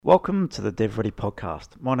Welcome to the Dev Ready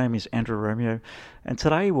podcast. My name is Andrew Romeo, and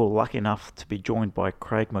today we're lucky enough to be joined by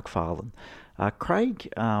Craig McFarlane.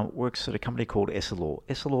 Craig works at a company called Essilor.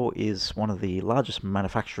 Essilor is one of the largest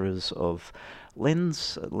manufacturers of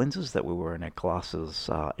lenses that we wear in our glasses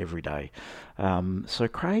every day. So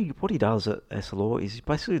Craig, what he does at Essilor is he's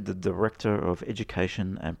basically the Director of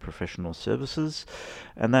Education and Professional Services,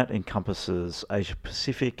 and that encompasses Asia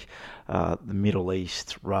Pacific, the Middle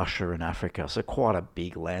East, Russia and Africa. So quite a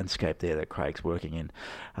big landscape there that Craig's working in.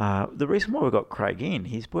 The reason why we got Craig in,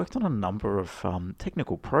 he's worked on a number of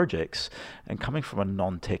technical projects, and coming from a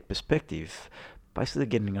non-tech perspective, basically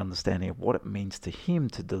getting an understanding of what it means to him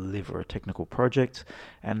to deliver a technical project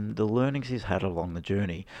and the learnings he's had along the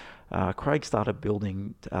journey. Craig started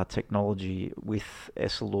building technology with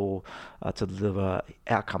Essilor to deliver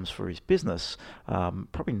outcomes for his business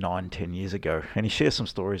probably 9-10 years ago, and he shares some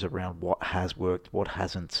stories around what has worked, what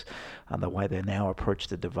hasn't, and the way they now approach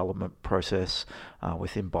the development process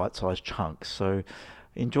within bite-sized chunks. So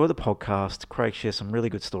enjoy the podcast. Craig shares some really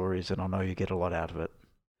good stories, and I know you get a lot out of it.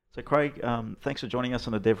 So Craig, thanks for joining us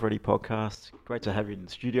on the Dev Ready podcast. Great to have you in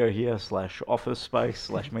the studio here / office space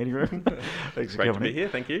 / meeting room. Thanks for Great to coming be here,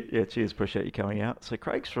 thank you. Yeah, cheers. Appreciate you coming out. So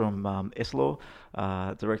Craig's from Essilor,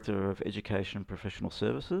 Director of Education and Professional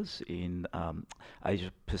Services in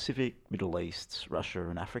Asia Pacific, Middle East, Russia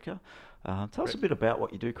and Africa. Tell us a bit about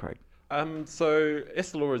what you do, Craig. So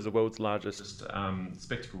Essilor is the world's largest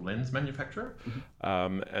spectacle lens manufacturer,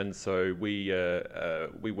 and so we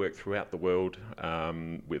work throughout the world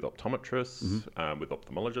with optometrists, with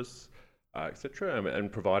ophthalmologists, etc.,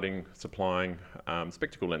 and supplying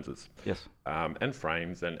spectacle lenses. Yes. And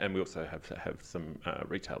frames, and we also have some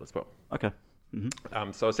retail as well. Okay.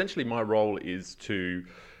 So essentially, my role is to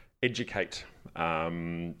educate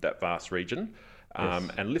that vast region.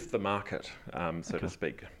 And lift the market, so to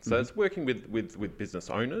speak. So it's working with business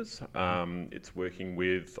owners, it's working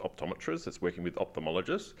with optometrists, it's working with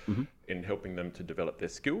ophthalmologists in helping them to develop their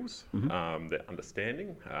skills, their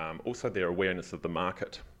understanding, also their awareness of the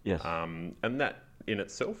market. Yes. And that in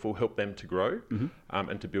itself will help them to grow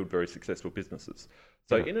and to build very successful businesses.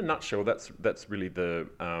 So in a nutshell, that's really the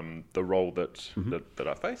role that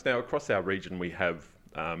I face. Now across our region we have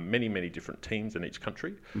many different teams in each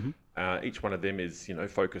country. Each one of them is,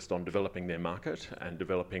 focused on developing their market and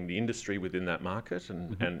developing the industry within that market,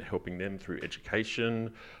 and helping them through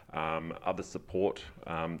education, other support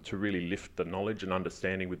to really lift the knowledge and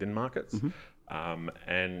understanding within markets.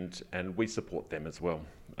 And we support them as well,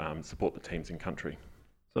 support the teams in country.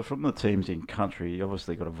 So from the teams in country, you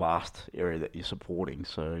obviously got a vast area that you're supporting.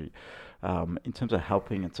 So in terms of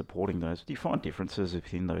helping and supporting those, do you find differences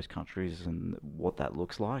within those countries and what that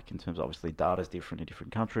looks like? In terms of obviously data is different in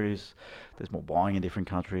different countries. There's more buying in different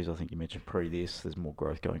countries. I think you mentioned there's more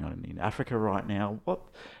growth going on in Africa right now.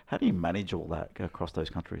 How do you manage all that across those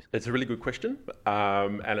countries? It's a really good question,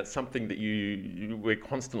 and it's something that we're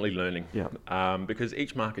constantly learning. Yeah. Because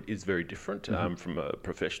each market is very different from a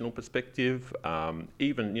professional perspective.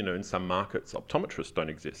 Even in some markets, optometrists don't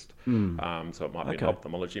exist. So it might be an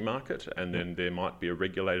ophthalmology market, and then there might be a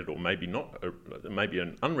regulated or maybe not, maybe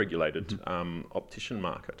an unregulated optician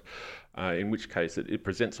market. In which case it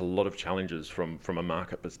presents a lot of challenges from a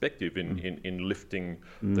market perspective in lifting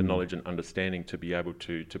the knowledge and understanding to be able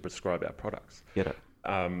to prescribe our products. Get it.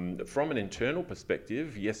 From an internal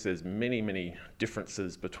perspective, yes, there's many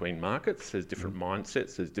differences between markets. There's different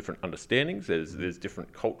mindsets, there's different understandings, there's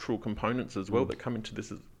different cultural components as well that come into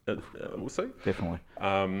this also. Definitely.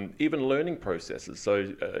 Even learning processes.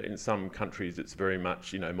 So in some countries it's very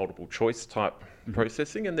much multiple choice type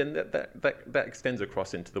processing, and then that extends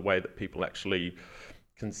across into the way that people actually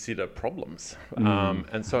consider problems,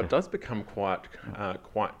 and so it does become quite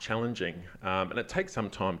challenging, and it takes some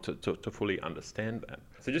time to fully understand that.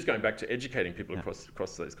 So just going back to educating people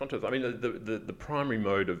across those contexts, I mean the primary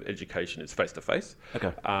mode of education is face to face,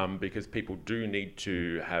 because people do need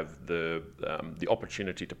to have the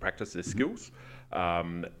opportunity to practice their skills,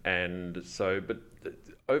 and so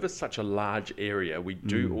over such a large area, we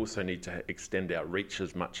do also need to extend our reach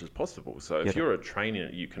as much as possible. So if you're a trainer,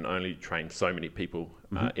 you can only train so many people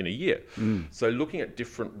in a year. So looking at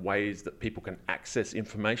different ways that people can access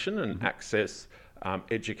information and access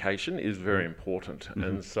education is very important.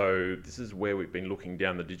 And so this is where we've been looking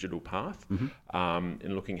down the digital path,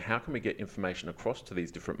 and looking how can we get information across to these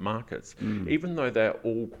different markets, even though they're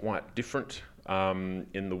all quite different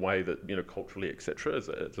in the way that, culturally, etc., as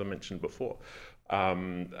I mentioned before.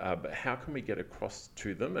 But how can we get across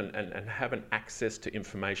to them and have an access to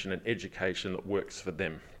information and education that works for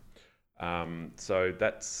them? So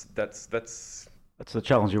that's That's the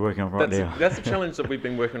challenge you're working on right now. That's a challenge that we've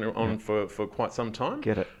been working on for quite some time.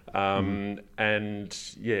 Get it. And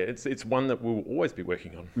yeah, it's one that we'll always be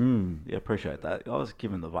working on. Yeah, appreciate that. I was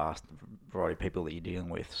given the vast variety of people that you're dealing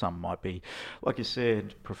with. Some might be, like you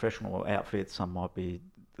said, professional outfits. Some might be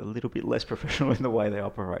a little bit less professional in the way they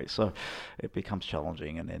operate. So it becomes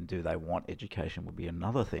challenging. And then do they want education would be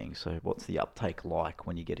another thing. So what's the uptake like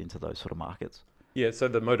when you get into those sort of markets? Yeah, so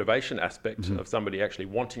the motivation aspect of somebody actually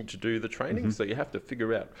wanting to do the training. So you have to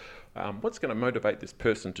figure out what's going to motivate this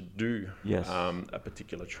person to do a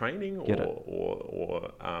particular training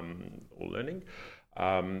or learning.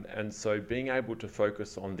 And so being able to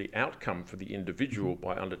focus on the outcome for the individual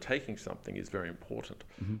by undertaking something is very important.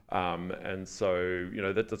 And so,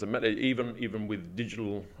 that doesn't matter, even with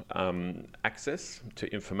digital access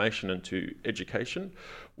to information and to education,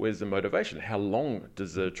 where's the motivation? How long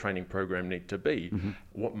does the training program need to be?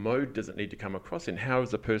 What mode does it need to come across in? How is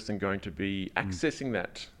the person going to be accessing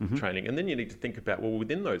that training? And then you need to think about, well,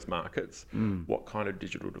 within those markets, what kind of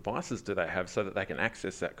digital devices do they have so that they can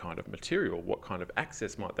access that kind of material? What kind of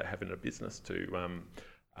access might they have in a business to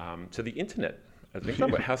the internet? As an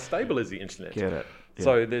example, how stable is the internet? Get it. Yeah.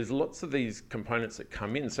 So there's lots of these components that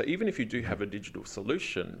come in. So even if you do have a digital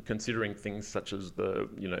solution, considering things such as the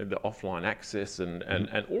offline access and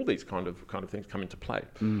all these kind of things come into play,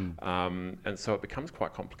 and so it becomes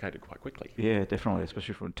quite complicated quite quickly. Yeah, definitely,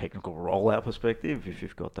 especially from a technical rollout perspective. If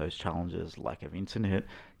you've got those challenges, lack of internet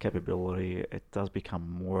capability, it does become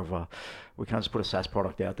more of a, we can't just put a SaaS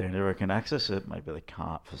product out there and everyone can access it. Maybe they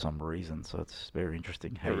can't for some reason. So it's very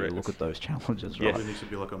interesting how you look at those challenges, right? There needs to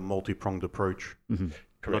be like a multi-pronged approach.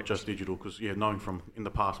 Not just digital, because knowing from in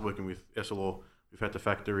the past working with Essilor, we've had to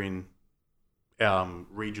factor in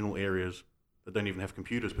regional areas that don't even have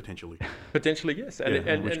computers potentially. Potentially, yes,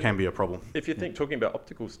 which can be a problem. If you think talking about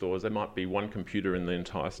optical stores, there might be one computer in the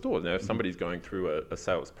entire store. Now, if somebody's going through a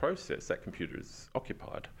sales process, that computer is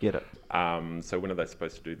occupied. Get it. So when are they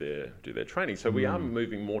supposed to do their training? So we are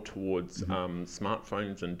moving more towards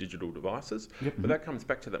smartphones and digital devices, but that comes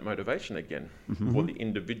back to that motivation again for the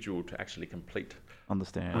individual to actually complete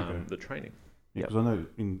the training. Yeah, because I know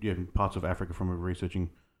in parts of Africa, from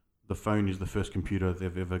researching, the phone is the first computer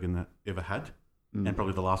they've ever had, and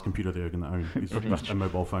probably the last computer they're going to own is a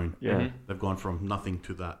mobile phone. Yeah, they've gone from nothing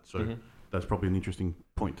to that. So that's probably an interesting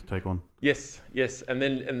point to take on. Yes, and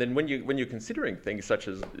then when you're considering things such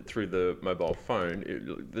as through the mobile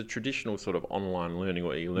phone, the traditional sort of online learning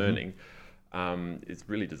or e-learning is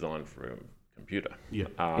really designed for a computer. Yeah,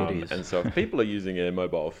 it is. And so if people are using their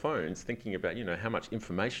mobile phones, thinking about how much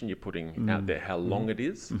information you're putting out there, how long it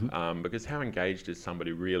is, because how engaged is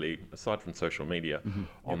somebody really, aside from social media,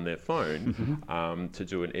 on their phone to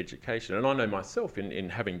do an education? And I know myself in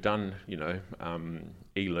having done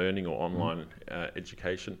e-learning or online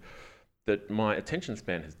education, that my attention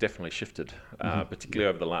span has definitely shifted, particularly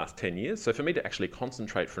over the last 10 years. So for me to actually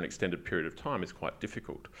concentrate for an extended period of time is quite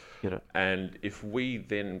difficult. And if we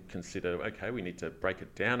then consider, okay, we need to break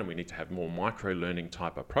it down and we need to have more micro-learning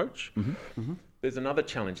type approach, there's another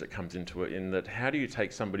challenge that comes into it, in that how do you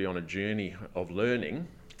take somebody on a journey of learning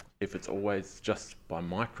if it's always just by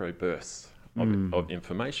micro bursts of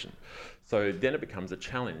information? So then it becomes a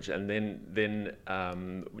challenge, and then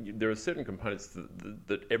there are certain components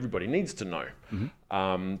that everybody needs to know.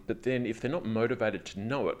 But then if they're not motivated to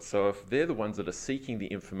know it, so if they're the ones that are seeking the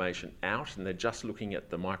information out and they're just looking at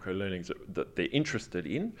the micro learnings that they're interested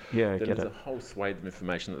in, then there's a whole swathe of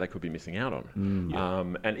information that they could be missing out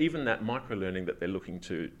on. And even that micro learning that they're looking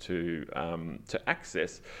to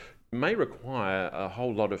access may require a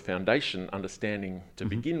whole lot of foundation understanding to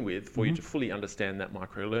begin with for you to fully understand that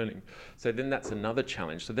micro learning. So then that's another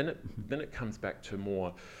challenge. So then it comes back to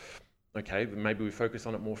more, okay, maybe we focus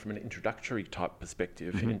on it more from an introductory type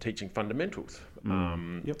perspective in teaching fundamentals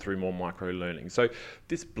through more micro learning. So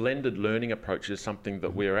this blended learning approach is something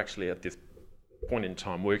that we're actually at this point in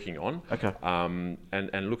time working on,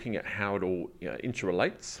 and looking at how it all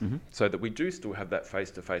interrelates, so that we do still have that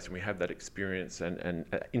face-to-face and we have that experience and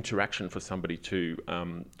interaction for somebody to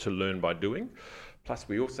learn by doing. Plus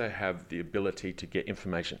we also have the ability to get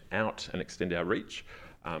information out and extend our reach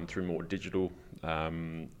through more digital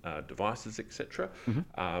devices, etc.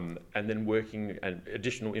 And then working and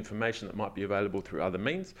additional information that might be available through other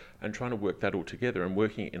means, and trying to work that all together and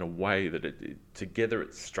working in a way that together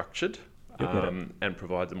it's structured and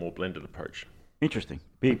provides a more blended approach. Interesting.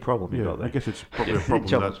 Big problem you got there. I guess it's probably a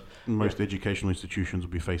problem that most educational institutions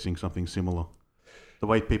will be facing something similar. The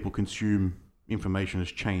way people consume information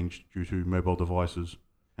has changed due to mobile devices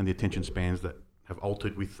and the attention spans that have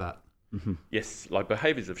altered with that. Yes, like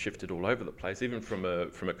behaviours have shifted all over the place, even from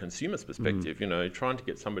a consumer's perspective. You know, trying to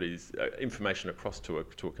get somebody's information across to a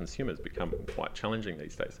consumer has become quite challenging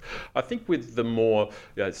these days. I think with the more,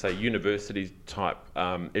 say, university type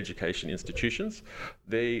education institutions,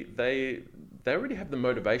 they already have the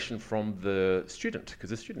motivation from the student, because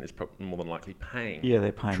the student is probably more than likely paying. Yeah,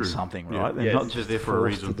 they're paying something, right? Yeah. They're not just there for a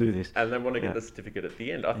reason to do this. And they want to get the certificate at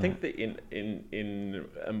the end. I think that in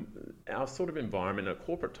our sort of environment, a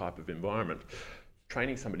corporate type of environment,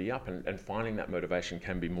 training somebody up and finding that motivation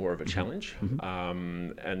can be more of a challenge.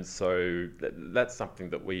 And so that's something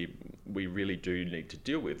that we really do need to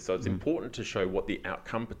deal with. So it's important to show what the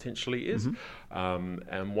outcome potentially is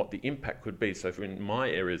and what the impact could be. So in my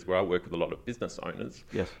areas where I work with a lot of business owners,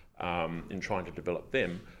 in trying to develop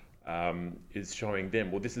them, is showing them,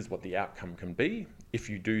 well, this is what the outcome can be if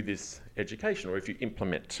you do this education or if you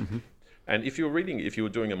implement. And if you're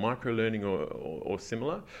doing a micro-learning or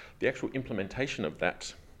similar, the actual implementation of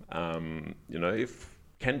that,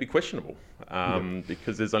 can be questionable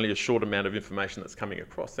because there's only a short amount of information that's coming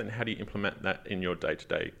across. Then how do you implement that in your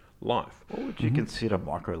day-to-day life? What would you consider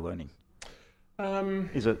micro-learning?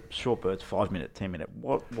 Is it short bursts, 5 minute, 10 minute?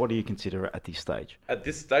 What do you consider at this stage? At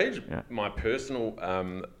this stage, my personal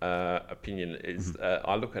opinion is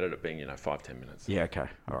I look at it at being 5-10 minutes. Yeah, okay,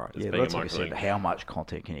 all right. That's like I said, how much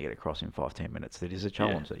content can you get across in 5-10 minutes? That is a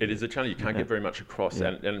challenge. It is a challenge. You can't get very much across,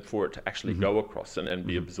 and for it to actually go across and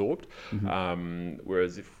be absorbed.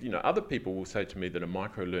 Whereas if other people will say to me that a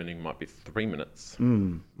micro learning might be 3 minutes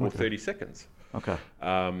or 30 seconds. Okay.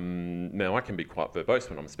 Now I can be quite verbose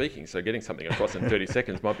when I'm speaking, so getting something across in 30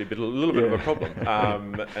 seconds might be a little bit of a problem.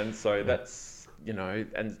 And so that's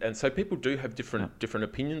and so people do have different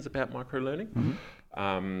opinions about micro learning,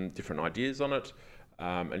 different ideas on it,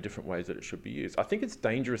 and different ways that it should be used. I think it's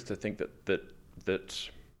dangerous to think that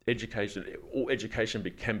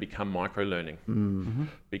education can become micro learning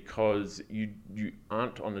because you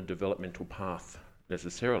aren't on a developmental path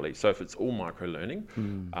necessarily. So if it's all micro learning,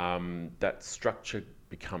 that structure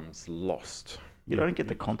becomes lost. You don't get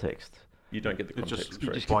the context. You don't get the context.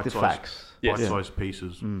 You just get the facts. Bite-sized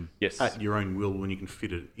pieces Yes. at your own will when you can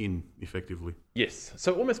fit it in effectively. Yes.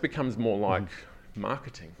 So it almost becomes more like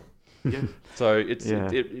marketing. Yeah. So it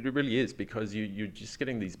really is, because you're just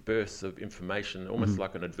getting these bursts of information, almost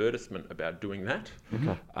like an advertisement about doing that,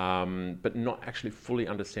 but not actually fully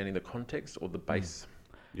understanding the context or the base.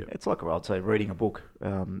 Yeah. It's like, I'd say, reading a book.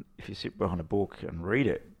 If you sit behind a book and read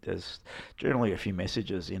it, there's generally a few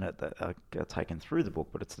messages in it that are taken through the book,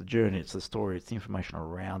 but it's the journey, it's the story, it's the information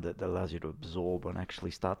around it that allows you to absorb and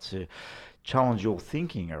actually start to challenge your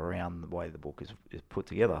thinking around the way the book is put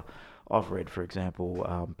together. I've read, for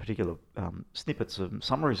example, particular snippets of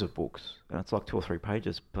summaries of books, and it's like 2 or 3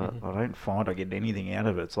 pages, but I don't find I get anything out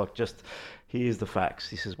of it. It's like, just, here's the facts,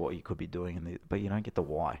 this is what you could be doing, but you don't get the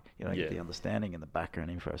why, you don't get the understanding and the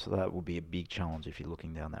background info. So that will be a big challenge if you're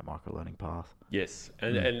looking down that micro-learning path. Yes,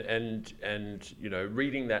 and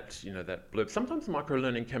reading that, that blurb, sometimes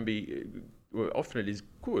micro-learning can be, often it is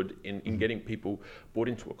good in getting people brought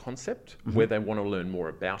into a concept where they want to learn more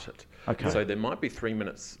about it. Okay. So there might be 3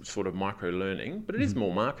 minutes sort of micro-learning, but it is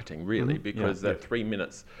more marketing really, because that 3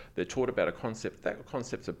 minutes, they're taught about a concept, that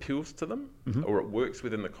concept appeals to them, or it works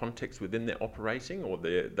within the context within their operating, or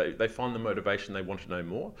they find the motivation, they want to know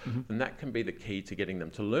more, and that can be the key to getting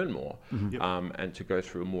them to learn more and to go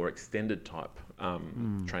through a more extended type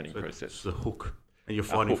training process. It's the hook. And you're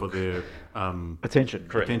fighting for their attention.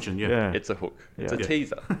 Correct. Attention, It's a hook. It's a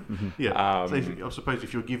teaser. So I suppose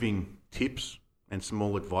if you're giving tips and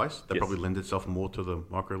small advice, that probably lends itself more to the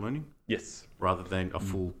micro-learning. Yes. Rather than a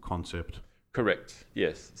full concept. Correct.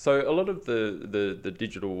 Yes. So a lot of the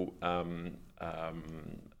digital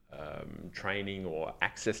training or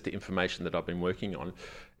access to information that I've been working on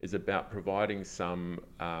is about providing some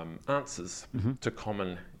answers to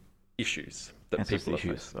common issues that people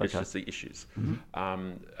face. It's just the issues,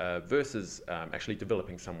 versus actually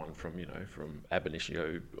developing someone from ab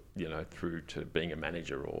initio, through to being a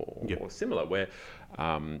manager or similar, where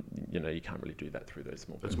you can't really do that through those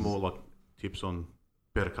small. It's more like tips on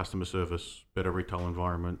better customer service, better retail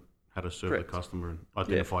environment, how to serve the customer and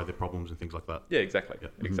identify their problems and things like that. Yeah, exactly.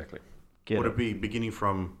 Exactly. Would it be beginning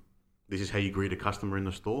from this is how you greet a customer in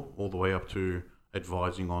the store, all the way up to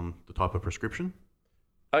advising on the type of prescription?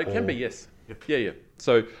 It can be, yes. Yeah.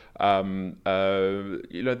 So,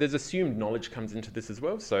 there's assumed knowledge comes into this as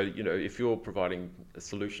well. So, if you're providing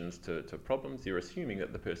solutions to problems, you're assuming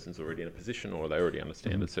that the person's already in a position or they already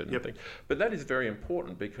understand a certain thing. But that is very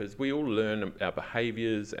important, because we all learn our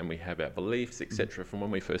behaviours and we have our beliefs, etc., from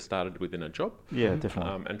when we first started within a job. Yeah,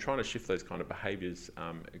 definitely. And trying to shift those kind of behaviours,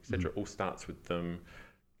 etc., all starts with them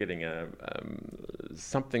getting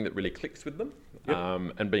something that really clicks with them,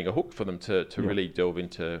 and being a hook for them to really delve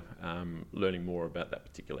into learning more about that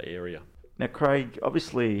particular area. Now, Craig,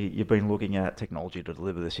 obviously you've been looking at technology to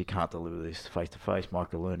deliver this. You can't deliver this face-to-face.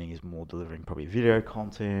 Microlearning is more delivering probably video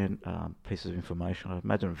content, pieces of information. I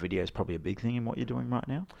imagine video is probably a big thing in what you're doing right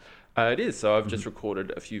now. It is. So I've just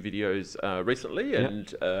recorded a few videos recently, and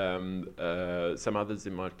some others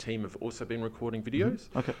in my team have also been recording videos.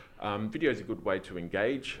 Okay. Video is a good way to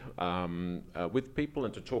engage with people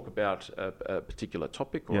and to talk about a particular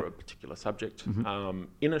topic or a particular subject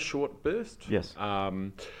in a short burst. Yes.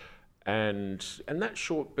 And that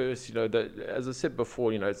short burst, as I said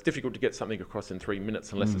before, it's difficult to get something across in 3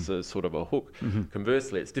 minutes unless it's a sort of a hook.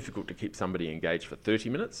 Conversely, it's difficult to keep somebody engaged for 30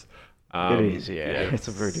 minutes. It is, It's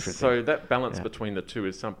a very different thing. thing. That balance between the two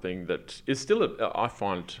is something that is still, I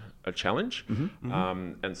find, a challenge.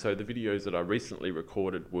 And so the videos that I recently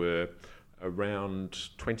recorded were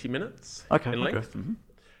around 20 minutes in length.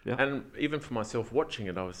 Yeah. And even for myself watching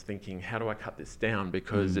it, I was thinking, how do I cut this down?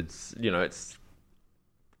 Because it's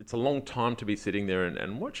a long time to be sitting there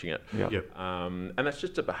and watching it. And that's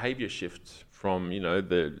just a behaviour shift from,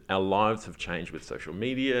 our lives have changed with social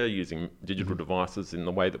media, using digital devices in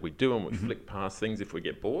the way that we do, and we flick past things if we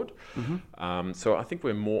get bored. So I think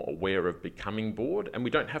we're more aware of becoming bored, and we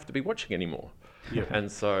don't have to be watching anymore.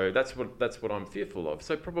 And so that's what I'm fearful of.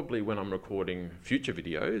 So probably when I'm recording future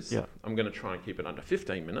videos, I'm going to try and keep it under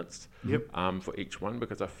 15 minutes for each one,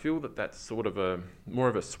 because I feel that that's sort of more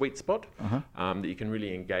of a sweet spot that you can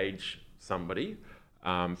really engage somebody.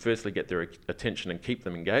 Firstly, get their attention and keep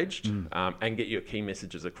them engaged, and get your key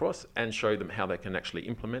messages across and show them how they can actually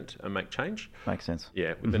implement and make change. Makes sense.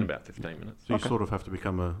 Yeah, within about 15 minutes. So you sort of have to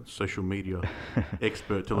become a social media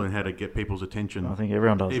expert to learn how to get people's attention. I think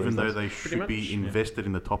everyone does. Even though they should be invested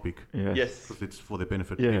in the topic. Yes. Because it's for their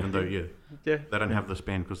benefit, even though, they don't have the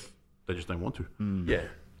span because they just don't want to. Yeah.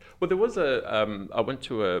 Well, there was I went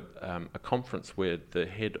to a conference where the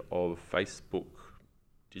head of Facebook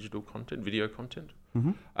digital content, video content,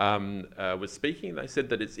 was speaking. They said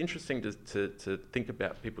that it's interesting to think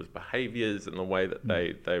about people's behaviours and the way that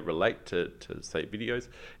they relate to say videos.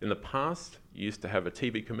 In the past, you used to have a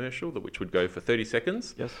TV commercial which would go for 30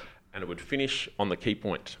 seconds, and it would finish on the key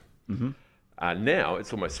point. Now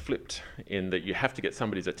it's almost flipped in that you have to get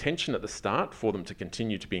somebody's attention at the start for them to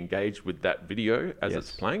continue to be engaged with that video as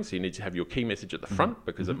it's playing. So you need to have your key message at the front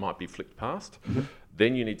because it might be flicked past.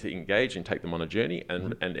 Then you need to engage and take them on a journey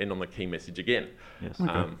and end on the key message again.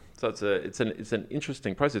 So it's an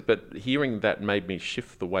interesting process. But hearing that made me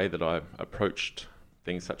shift the way that I approached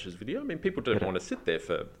things such as video. I mean, people don't want to sit there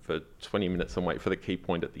for 20 minutes and wait for the key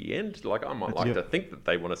point at the end. Like, I might like to think that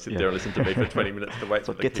they want to sit there and listen to me for 20 minutes to wait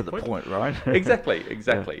for the key point. Get to the point, right?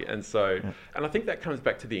 Exactly. And so, and I think that comes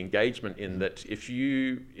back to the engagement in that if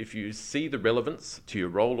you see the relevance to your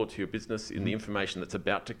role or to your business in the information that's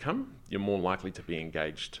about to come, you're more likely to be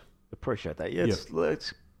engaged. Appreciate that. It's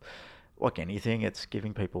like anything, it's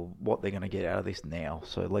giving people what they're going to get out of this now.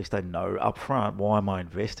 So at least they know up front, why am I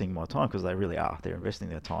investing my time? Because they really are. They're investing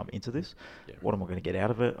their time into this. What am I going to get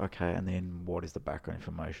out of it? Okay, and then what is the background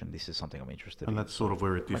information? This is something I'm interested in. And that's sort of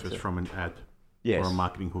where it differs from an ad or a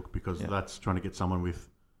marketing hook, because that's trying to get someone with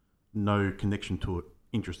no connection to it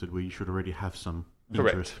interested, where you should already have some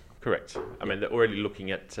interest. Correct. I mean, they're already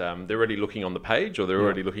looking at, they're already looking on the page, or they're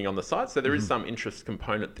already looking on the site. So there is some interest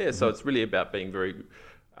component there. So it's really about being very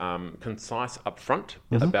concise up front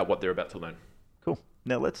about what they're about to learn. Cool.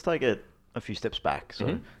 Now let's take it a few steps back.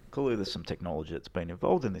 So clearly there's some technology that's been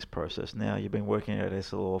involved in this process. Now you've been working at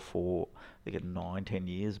SLR for, I think, 9-10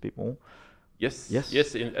 years, a bit more. Yes.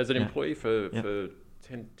 As an employee for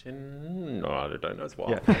 10, no, I don't know, it's a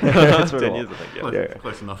while. 10 years, I think,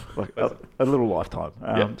 Close enough. Like a little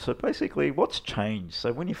lifetime. So basically, what's changed?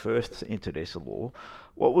 So when you first entered SLR,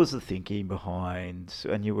 what was the thinking behind,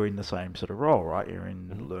 and you were in the same sort of role, right? You're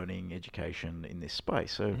in learning, education in this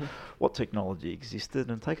space. So what technology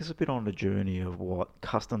existed? And take us a bit on the journey of what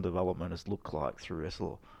custom development has looked like through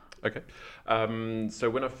SLR. Okay. So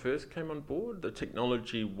when I first came on board, the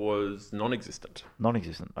technology was non-existent.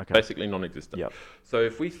 Non-existent, okay. Basically non-existent. Yep. So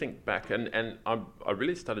if we think back, and I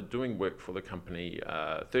really started doing work for the company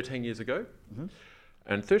 13 years ago.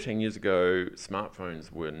 And 13 years ago,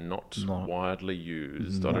 smartphones were not widely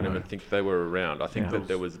used. I don't even think they were around. I think that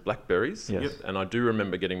there was Blackberries. Yes. And I do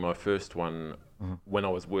remember getting my first one when I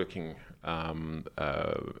was working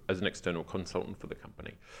as an external consultant for the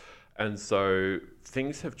company. And so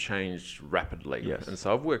things have changed rapidly. Yes. And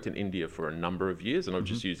so I've worked in India for a number of years, and I'll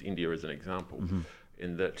just use India as an example,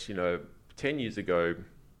 in that, 10 years ago,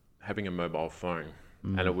 having a mobile phone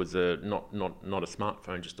and it was not a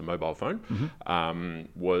smartphone, just a mobile phone,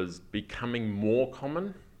 was becoming more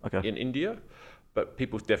common in India. But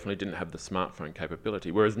people definitely didn't have the smartphone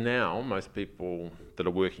capability. Whereas now, most people that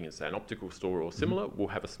are working in, say, an optical store or similar will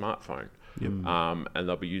have a smartphone, and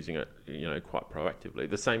they'll be using it, quite proactively.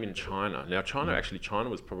 The same in China. Now, China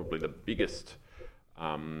was probably the biggest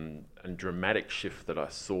and dramatic shift that I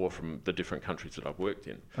saw from the different countries that I've worked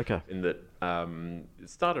in. Okay. In that it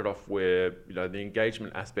started off where the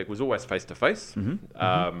engagement aspect was always face to face,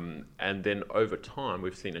 and then over time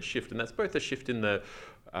we've seen a shift, and that's both a shift in the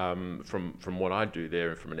from what I do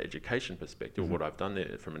there from an education perspective, or what I've done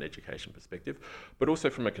there from an education perspective, but also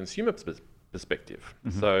from a consumer perspective.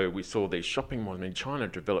 So we saw these shopping malls. I mean, China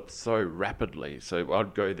developed so rapidly. So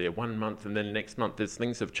I'd go there 1 month, and then next month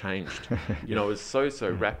things have changed. It was so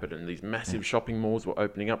rapid, and these massive shopping malls were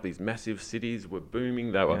opening up. These massive cities were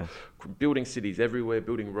booming. They were building cities everywhere,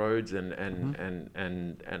 building roads, and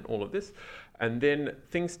all of this. And then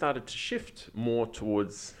things started to shift more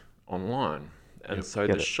towards online. And so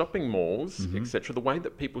the shopping malls, etc., the way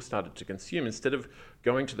that people started to consume, instead of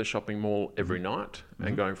going to the shopping mall every night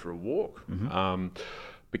and going for a walk,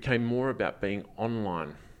 became more about being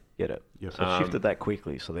online. Get it? Yes. So it shifted that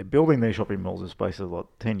quickly. So they're building their shopping malls in space of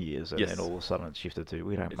 10 years, and then all of a sudden it's shifted to,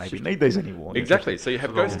 we don't need these anymore. Exactly. So you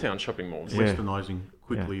have ghost town shopping malls. Westernising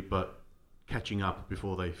quickly, but catching up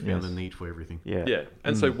before they found the need for everything. Yeah.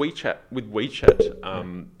 And so WeChat,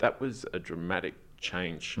 that was a dramatic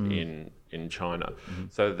change in China.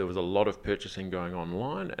 So there was a lot of purchasing going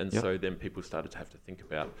online, and so then people started to have to think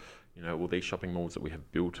about, these shopping malls that we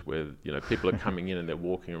have built where, people are coming in and they're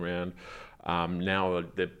walking around. Now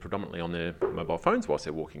they're predominantly on their mobile phones whilst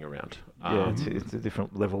they're walking around. It's a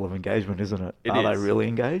different level of engagement, isn't it? Are they really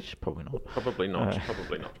engaged? Probably not. Probably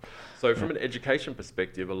not. So from an education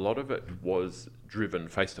perspective, a lot of it was driven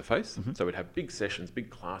face to face. So we'd have big sessions,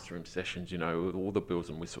 big classroom sessions, with all the bells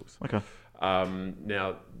and whistles. Okay.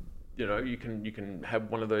 Now, you can have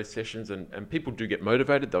one of those sessions, and people do get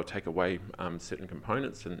motivated. They'll take away certain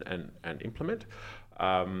components and implement.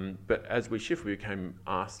 But as we shift, we became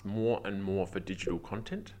asked more and more for digital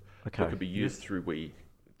content that could be used through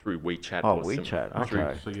WeChat. Oh, WeChat.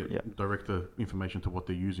 Okay. So you direct the information to what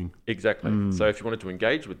they're using. Exactly. So if you wanted to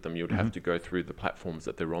engage with them, you'd have to go through the platforms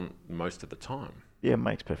that they're on most of the time. Yeah, it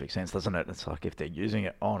makes perfect sense, doesn't it? It's like if they're using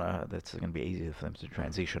it that's going to be easier for them to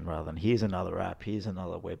transition rather than here's another app, here's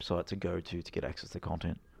another website to go to get access to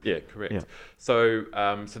content. Yeah, correct. Yeah. So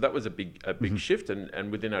that was a big shift,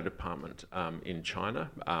 and within our department in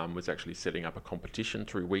China was actually setting up a competition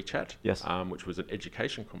through WeChat, which was an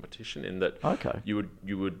education competition in that you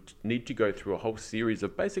would need to go through a whole series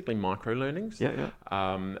of basically micro learnings,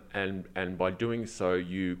 and by doing so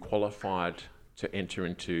you qualified to enter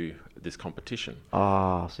into this competition.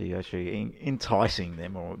 So you're actually enticing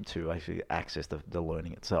them to actually access the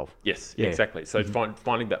learning itself. Yes, exactly. So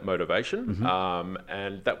finding that motivation,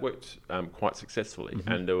 and that worked quite successfully.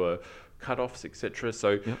 And there were cut-offs, etc.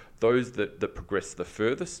 So those that progressed the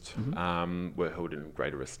furthest were held in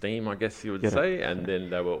greater esteem, I guess you would say, and then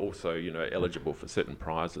they were also, eligible for certain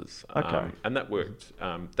prizes. And that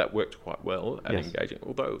worked quite well at engaging,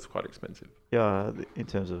 although it was quite expensive. Yeah, in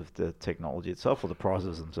terms of the technology itself or the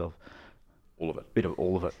prizes themselves. All of it. Bit of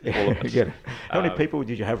all of it. All of it. How many people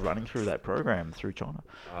did you have running through that program through China?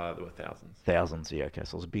 There were thousands. Thousands, yeah. Okay,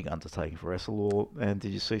 so it was a big undertaking for Essilor. And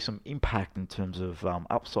did you see some impact in terms of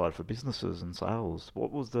upside for businesses and sales?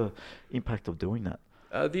 What was the impact of doing that?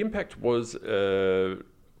 The impact was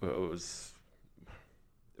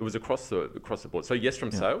it was across the board. So yes, from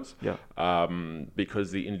sales, because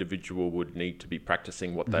the individual would need to be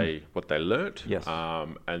practicing what they learnt,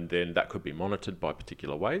 and then that could be monitored by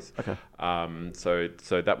particular ways. Okay.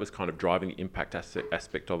 So that was kind of driving the impact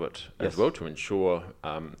aspect of it as well to ensure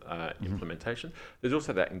implementation. There's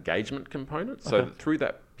also that engagement component. So through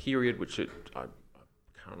that period, which I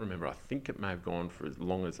can't remember, I think it may have gone for as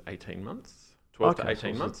long as 18 months, 12 to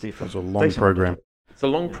 18 months. It was a long program. It's a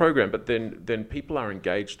long program, but then people are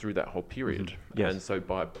engaged through that whole period. And so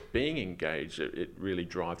by being engaged, it really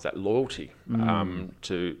drives that loyalty to the company.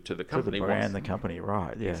 To the brand, the company,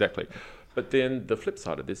 right. Yeah. Exactly. But then the flip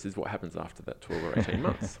side of this is what happens after that 12 or 18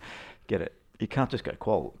 months. Get it. You can't just go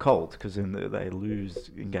cold because then they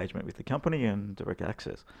lose engagement with the company and direct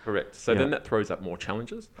access. Correct. So then that throws up more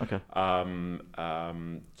challenges. Okay.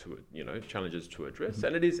 Challenges to address,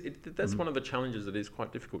 and that's one of the challenges that is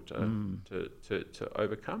quite difficult to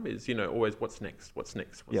overcome. Is always what's next.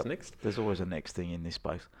 There's always a next thing in this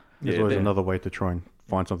space. There's always another way to try and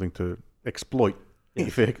find something to exploit.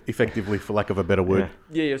 Effectively, for lack of a better word.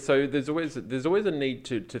 Yeah. So there's always a need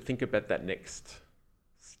to think about that next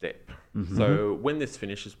step. So when this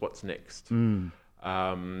finishes, what's next? And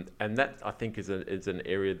that, I think, is an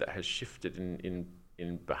area that has shifted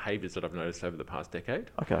in behaviours that I've noticed over the past decade.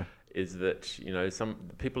 Okay. Is that, some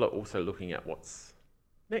people are also looking at what's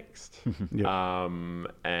next. Yep.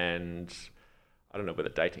 And I don't know whether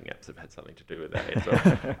dating apps have had something to do with that as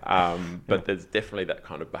well. But there's definitely that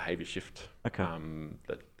kind of behaviour shift that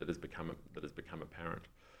has become apparent.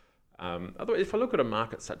 Otherwise, if I look at a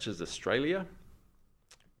market such as Australia,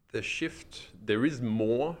 there is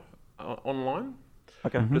more online.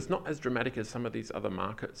 Okay. But it's not as dramatic as some of these other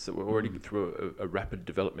markets that were already through a rapid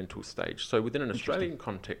developmental stage. So within an Australian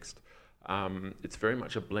context, it's very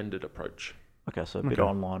much a blended approach. Okay, so a bit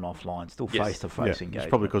online, offline, still face-to-face engagement. It's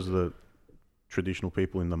probably because of the traditional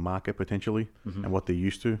people in the market potentially and what they're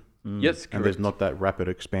used to. Yes, correct. And there's not that rapid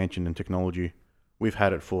expansion in technology. We've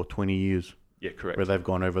had it for 20 years. Yeah, correct. Where they've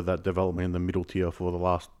gone over that development in the middle tier for the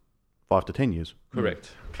last 5 to 10 years.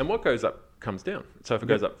 Correct. And what goes up comes down. So if it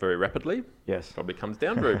goes up very rapidly, yes, it probably comes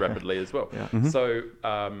down very rapidly as well. Yeah. So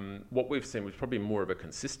what we've seen was probably more of a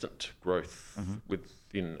consistent growth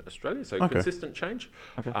within Australia. So consistent change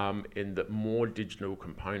in that more digital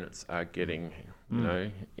components are getting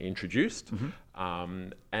introduced,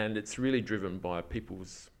 and it's really driven by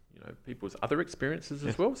people's other experiences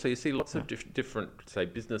as well. So you see lots of different, say,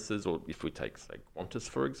 businesses, or if we take, say, Qantas,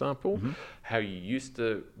 for example, how you used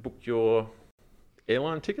to book your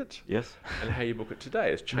airline ticket and how you book it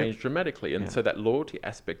today has changed dramatically. And so that loyalty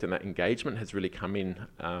aspect and that engagement has really come in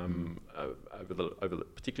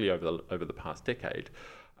particularly over the past decade.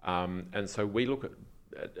 And so we look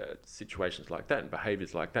at situations like that and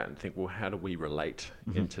behaviours like that and think, well, how do we relate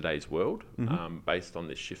in today's world based on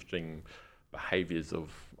this shifting behaviours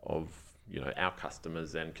of our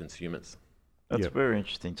customers and consumers? That's a very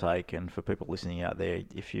interesting take, and for people listening out there,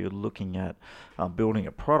 if you're looking at building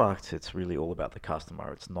a product, it's really all about the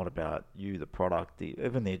customer. It's not about you, the product,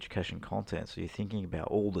 even the education content. So you're thinking about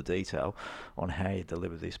all the detail on how you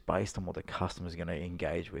deliver this based on what the customer is going to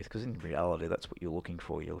engage with, because in reality, that's what you're looking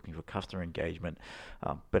for. You're looking for customer engagement,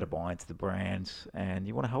 better buy into the brands, and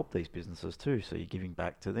you want to help these businesses too. So you're giving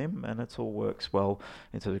back to them, and it all works well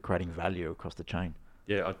in terms of creating value across the chain.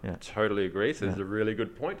 Yeah, I totally agree. So there's a really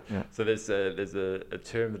good point. Yeah. So there's a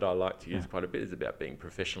term that I like to use quite a bit, is about being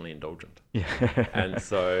professionally indulgent. Yeah. And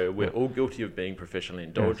so we're all guilty of being professionally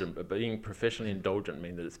indulgent, but being professionally indulgent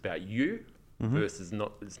means that it's about you versus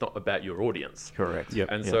it's not about your audience. Correct. Yep.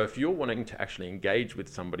 And so if you're wanting to actually engage with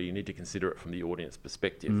somebody, you need to consider it from the audience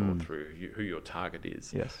perspective or through who your target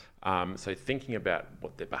is. Yes. So thinking about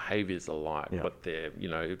what their behaviours are like, what their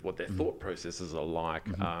thought processes are like,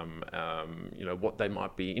 what they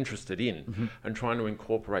might be interested in, and trying to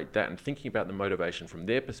incorporate that and thinking about the motivation from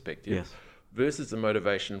their perspective. Yes. Versus the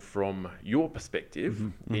motivation from your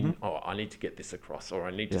perspective I need to get this across, or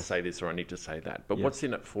I need to say this, or I need to say that. But what's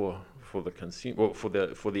in it for the consumer, or for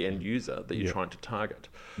the end user that you're trying to target?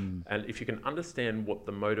 And if you can understand what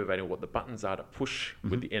the motivator, what the buttons are to push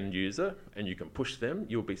with the end user, and you can push them,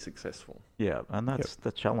 you'll be successful. Yeah, and that's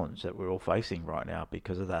the challenge that we're all facing right now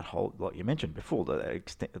because of that whole, like you mentioned before,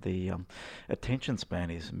 the attention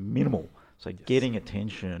span is minimal. So getting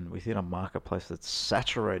attention within a marketplace that's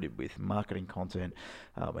saturated with marketing content,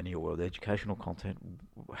 and your world educational content,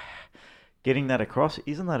 getting that across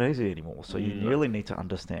isn't that easy anymore. So you really need to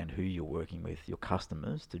understand who you're working with, your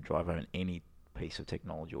customers, to drive home any piece of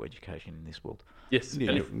technology or education in this world. Yes,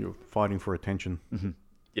 yeah, you're fighting for attention.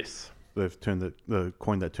 Yes, they've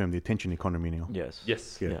coined that term, the attention economy now. Yes.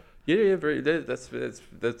 Yes. Yeah. Yeah, that's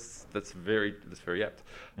very apt.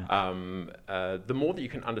 Yeah. The more that you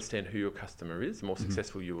can understand who your customer is, the more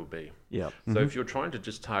successful you will be. Yeah. So if you're trying to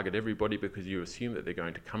just target everybody because you assume that they're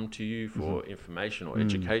going to come to you for information or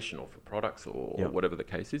education or for products or whatever the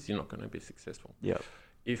case is, you're not going to be successful. Yeah.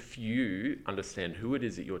 If you understand who it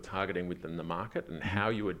is that you're targeting within the market and how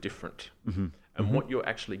you are different and what you're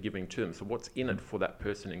actually giving to them, so what's in it for that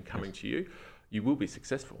person in coming to you, you will be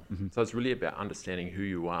successful. So it's really about understanding who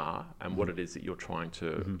you are and what it is that you're trying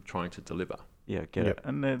to deliver. Yeah, get it.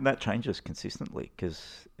 And then that changes consistently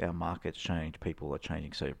because our markets change. People are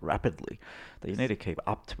changing so rapidly that you need to keep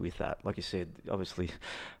up with that. Like you said, obviously,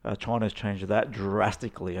 China's changed that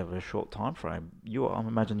drastically over a short time frame. I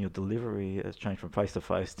imagine your delivery has changed from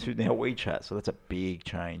face-to-face to now WeChat. So that's a big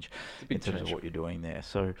change in terms of what you're doing there.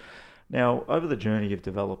 So now, over the journey, you've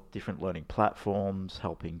developed different learning platforms,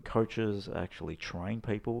 helping coaches actually train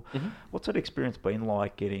people. What's that experience been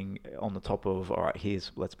like getting on the top of, all right,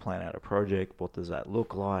 let's plan out a project. What does that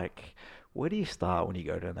look like? Where do you start when you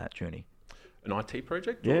go down that journey? An IT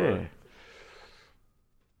project? Yeah.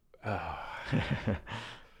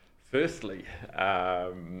 Firstly,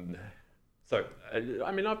 So,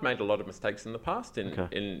 I mean, I've made a lot of mistakes in the past.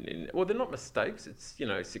 Well, they're not mistakes. It's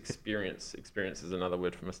it's experience. Experience is another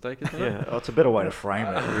word for mistake, isn't it? Yeah, it's a better way to frame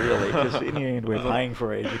it, really, because in the end, we're paying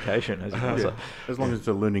for education. As long as it's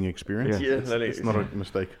a learning experience, it's not a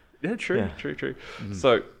mistake. Yeah, true. Mm-hmm.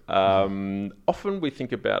 So often we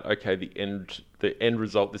think about the end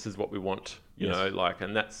result. This is what we want, you know,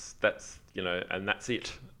 and that's and that's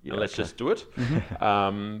it. Yeah, let's just do it.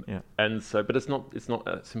 Mm-hmm. And so, but it's not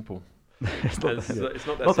that simple. It's not that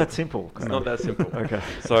simple. It's not that simple. Okay.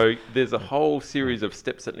 So there's a whole series of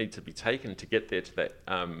steps that need to be taken to get there to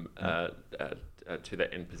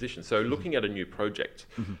that end position. So looking at a new project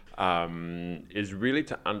is really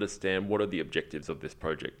to understand what are the objectives of this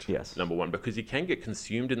project. Yes. Number one, because you can get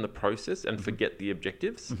consumed in the process and forget the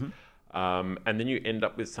objectives, and then you end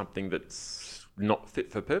up with something that's not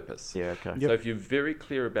fit for purpose. Yeah. Okay. So if you're very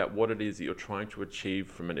clear about what it is that you're trying to achieve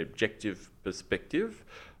from an objective perspective,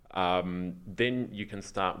 then you can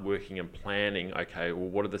start working and planning, okay, well,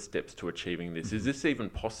 what are the steps to achieving this? Is this even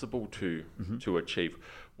possible to achieve?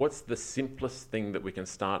 What's the simplest thing that we can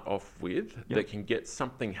start off with that can get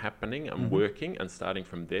something happening and working and starting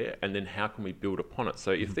from there? And then how can we build upon it?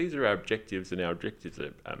 So if these are our objectives and our objectives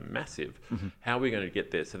are massive, how are we going to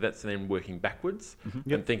get there? So that's then working backwards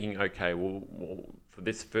and thinking, okay, well, for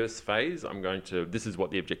this first phase, this is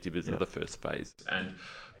what the objective is of the first phase. And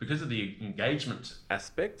because of the engagement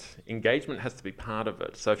aspect, engagement has to be part of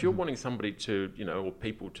it. So if you're wanting somebody to, or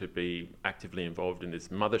people to be actively involved in this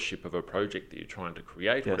mothership of a project that you're trying to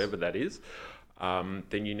create, whatever that is,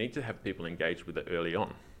 then you need to have people engaged with it early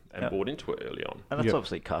on and bought into it early on. And that's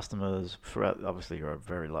obviously customers. Obviously, you're a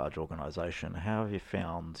very large organisation. How have you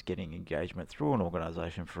found getting engagement through an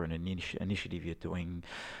organisation for an initiative you're doing,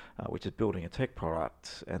 which is building a tech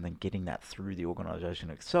product, and then getting that through the organisation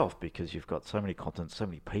itself? Because you've got so many content, so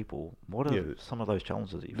many people. What are some of those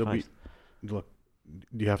challenges that you faced? Do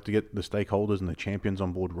you have to get the stakeholders and the champions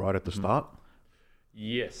on board right at the start?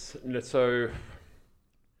 Yes. So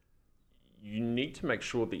you need to make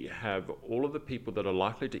sure that you have all of the people that are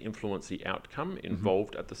likely to influence the outcome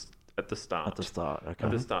involved at the start. At the start, okay.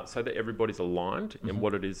 At the start, so that everybody's aligned in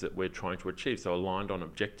what it is that we're trying to achieve. So aligned on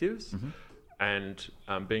objectives and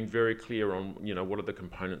being very clear on what are the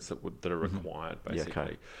components that are required,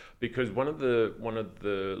 basically. Because one of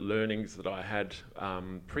the learnings that I had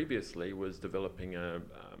previously was developing an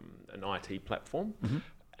IT platform,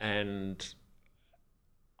 and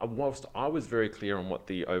whilst I was very clear on what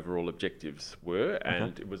the overall objectives were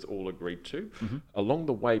and it was all agreed to, along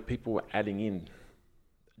the way people were adding in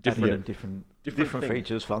different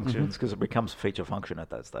features, functions, because it becomes feature function at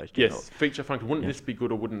that stage. Yes, feature function. Wouldn't this be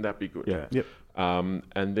good or wouldn't that be good? Yeah. Yep.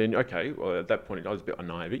 And then, well, at that point I was a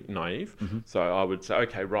bit naive. So I would say,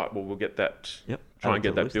 okay, right, well, we'll get that, try and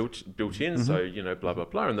get that built in. So, blah, blah,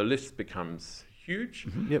 blah. And the list becomes huge.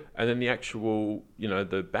 And then the actual,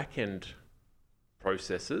 the back end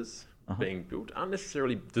processes being built aren't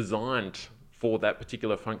necessarily designed for that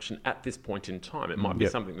particular function at this point in time. It might be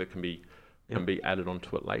something that can be added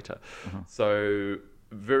onto it later. So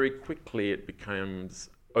very quickly it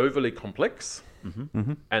becomes overly complex.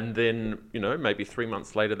 And then, maybe 3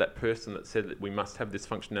 months later, that person that said that we must have this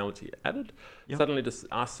functionality added suddenly just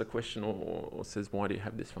asks a question or says, why do you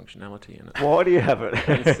have this functionality in it? Why do you have it?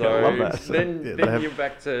 And so then you're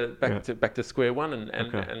back to square one and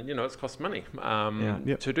it's cost money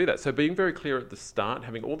to do that. So being very clear at the start,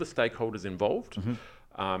 having all the stakeholders involved,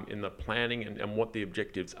 in the planning and what the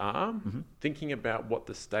objectives are, thinking about what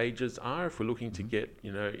the stages are. If we're looking to get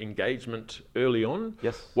engagement early on,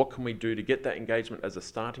 what can we do to get that engagement as a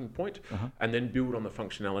starting point, and then build on the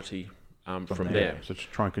functionality from there. So to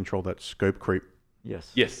try and control that scope creep.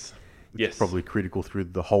 Yes. It's probably critical through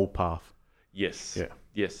the whole path. Yes.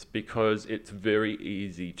 Yes, because it's very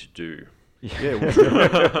easy to do.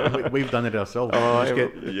 We've done it ourselves. You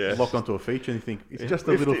just get locked onto a feature and you think it's just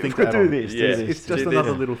a little thing to add on. It's just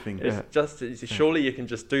another little thing. Surely you can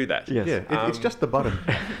just do that. It's just the button.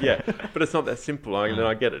 But it's not that simple.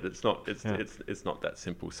 I get it. It's not that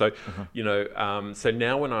simple. So so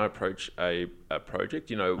now when I approach a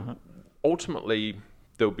project, ultimately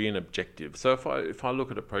there'll be an objective. So if I look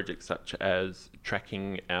at a project such as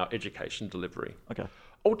tracking our education delivery.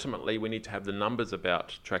 Ultimately, we need to have the numbers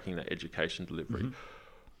about tracking that education delivery.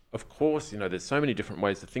 Of course, there's so many different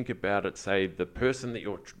ways to think about it. Say the person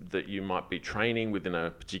that you might be training within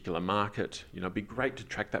a particular market, it'd be great to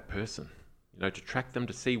track that person. To track them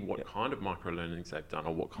to see what kind of micro learnings they've done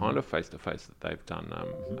or what kind of face-to-face that they've done,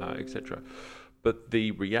 etc. But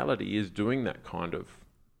the reality is doing that kind of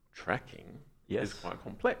tracking is quite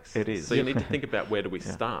complex. It is. So you need to think about where do we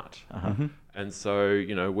start. And so,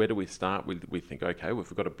 where do we start with? We think, okay, well, if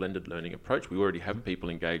we've got a blended learning approach, we already have people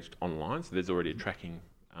engaged online, so there's already a tracking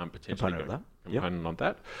potentially component on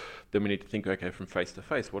that. Then we need to think, okay, from face to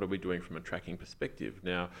face, what are we doing from a tracking perspective?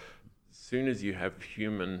 Now, as soon as you have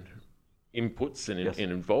human inputs and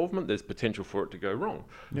involvement, there's potential for it to go wrong.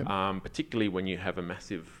 Particularly when you have a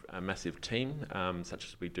massive team, such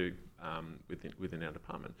as we do within our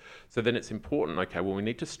department. So then it's important, okay, well, we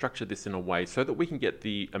need to structure this in a way so that we can get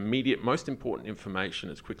the immediate, most important information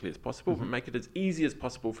as quickly as possible, but make it as easy as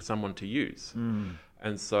possible for someone to use.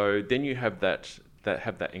 And so then you have that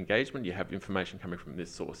engagement, you have information coming from this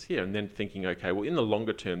source here, and then thinking, okay, well, in the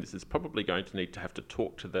longer term, this is probably going to need to have to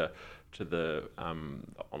talk to the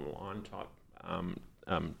online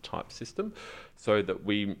type system, so that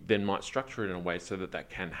we then might structure it in a way so that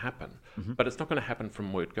can happen. But it's not going to happen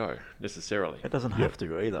from word go necessarily. It doesn't have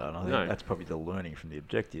to either, and I think that's probably the learning from the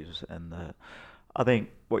objectives. And I think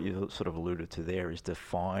what you sort of alluded to there is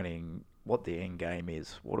defining what the end game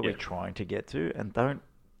is. What are we trying to get to? And don't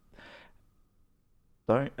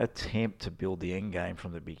attempt to build the end game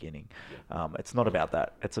from the beginning. It's not about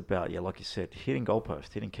that. It's about, like you said, hitting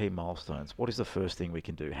goalposts, hitting key milestones. What is the first thing we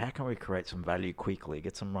can do? How can we create some value quickly,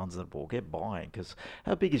 get some runs on the ball, get buying? Because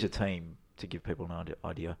how big is your team, to give people an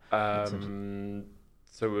idea?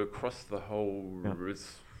 So across the whole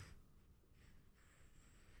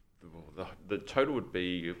the total would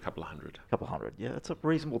be a couple of hundred. Yeah. It's a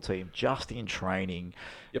reasonable team, just in training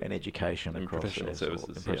and education and across professional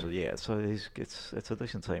services. So it's a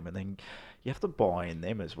decent team, and then you have to buy in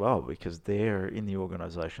them as well, because they're in the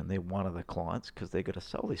organisation. They're one of the clients, because they're going to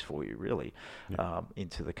sell this for you really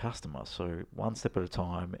into the customer. So one step at a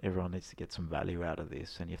time, everyone needs to get some value out of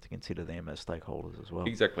this, and you have to consider them as stakeholders as well.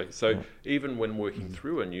 Exactly. So even when working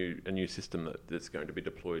through a new system that's going to be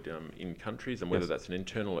deployed in countries, and whether that's an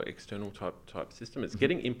internal or external type system, it's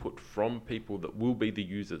getting input from people that will be the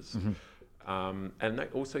users, and that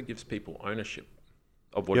also gives people ownership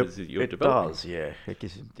of what it is that you're developing. It does, yeah. It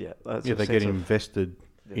gives, they get invested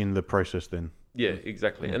in the process then. Yeah,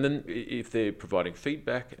 exactly. And then if they're providing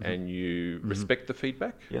feedback and you respect the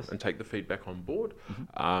feedback and take the feedback on board,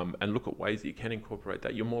 and look at ways that you can incorporate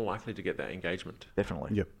that, you're more likely to get that engagement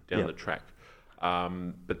definitely down the track.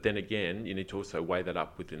 But then again, you need to also weigh that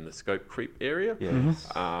up within the scope creep area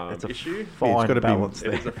it's issue. Fine balance.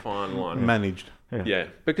 It is a fine line. Managed. Yeah,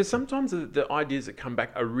 because sometimes the ideas that come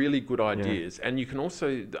back are really good ideas, and you can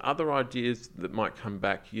also, the other ideas that might come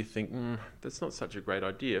back, you think, that's not such a great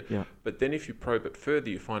idea. But then if you probe it further,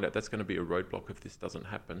 you find out that's going to be a roadblock if this doesn't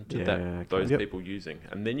happen to those people using.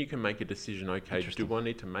 And then you can make a decision, okay, do I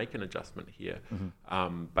need to make an adjustment here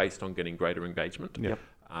based on getting greater engagement?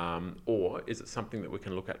 Or is it something that we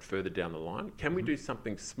can look at further down the line? Can we do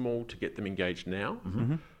something small to get them engaged now,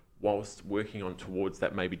 whilst working on towards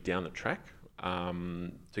that maybe down the track?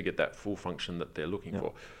 To get that full function that they're looking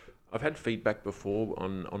for. I've had feedback before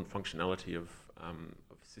on functionality of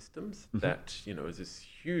systems that, is this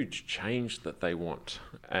huge change that they want.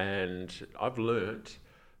 And I've learnt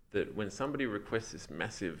that when somebody requests this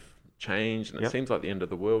massive change, and it seems like the end of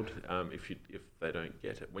the world if they don't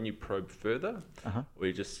get it, when you probe further, or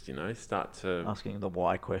you just, start to... Asking the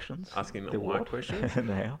why questions. Asking the why questions.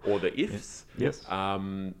 Or the ifs.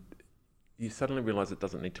 You suddenly realise it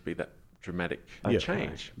doesn't need to be that dramatic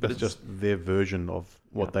change. That's just their version of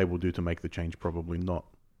what they will do to make the change, probably not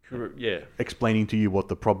explaining to you what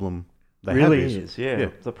the problem they really have is.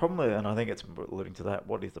 The problem, and I think it's alluding to that,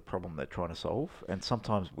 what is the problem they're trying to solve? And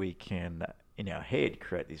sometimes we can, in our head,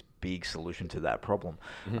 create this big solution to that problem,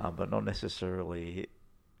 but not necessarily...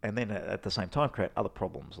 And then at the same time, create other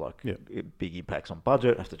problems like big impacts on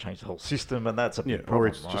budget, have to change the whole system, and that's a big problem. Or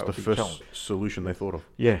it's just the first solution they thought of.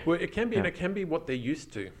 Well, it can be, and it can be what they're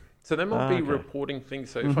used to. So they might be reporting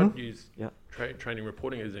things. So if I use training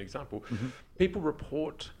reporting as an example, people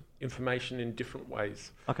report information in different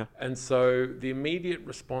ways. And so the immediate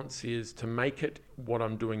response is to make it what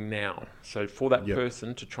I'm doing now. So for that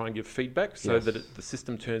person to try and give feedback so that the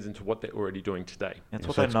system turns into what they're already doing today. That's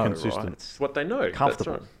what they know, right? It's what they know.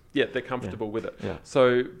 Comfortable. That's right. Yeah, they're comfortable with it.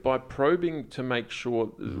 So by probing to make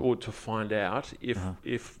sure or to find out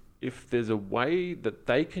if there's a way that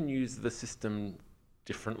they can use the system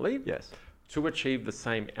differently to achieve the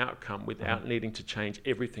same outcome without needing to change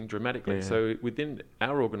everything dramatically. So within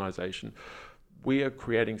our organisation, we are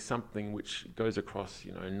creating something which goes across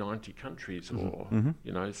 90 countries or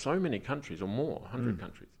so many countries or more, 100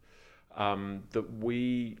 countries, that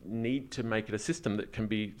we need to make it a system that can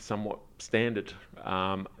be somewhat standard. It's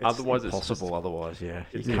Otherwise, impossible. Otherwise, you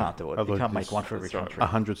can't do it. Otherwise You can't make it's- one for every that's right. country.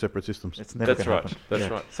 100 separate systems. It's never That's going right. to happen. That's Yeah.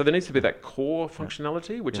 right. So there needs to be that core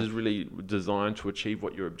functionality, which Yeah. is really designed to achieve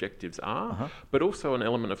what your objectives are, Uh-huh. but also an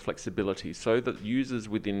element of flexibility, so that users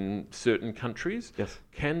within certain countries Yes.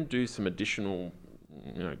 can do some additional,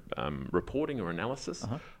 reporting or analysis,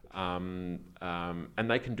 Uh-huh. and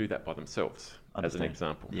they can do that by themselves. As an Understand.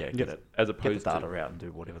 example, Yeah, Yep. get it. as Get opposed the to data out and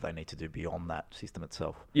do whatever they need to do beyond that system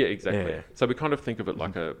itself. yeah, exactly. Yeah. So we kind of think of it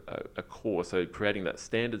like a core. So creating that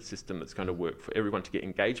standard system that's going to work for everyone to get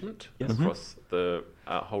engagement Yes. across the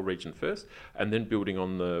whole region first, and then building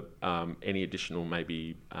on the any additional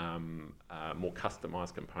maybe more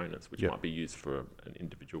customized components which Yep. might be used for an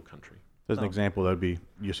individual country. As an example, that would be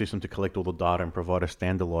your system to collect all the data and provide a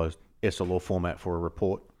standardized SLO format for a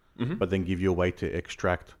report, but then give you a way to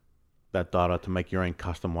extract that data to make your own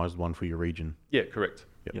customized one for your region. Yeah, correct.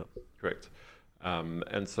 Yep. Correct.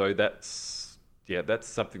 And so that's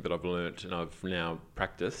something that I've learnt and I've now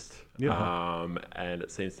practiced. Yeah. And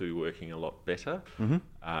it seems to be working a lot better.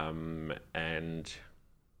 And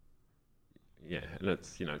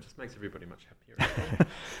it's it just makes everybody much happier.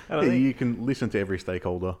 And I think, You can listen to every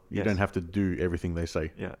stakeholder. You Yes. don't have to do everything they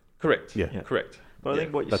say. yeah. Correct. Yeah. Correct. But I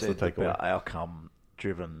think what you That's the said takeaway. about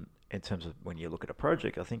outcome-driven in terms of when you look at a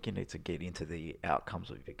project, I think you need to get into the outcomes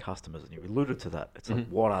of your customers, and you alluded to that. It's like,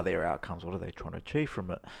 what are their outcomes? What are they trying to achieve from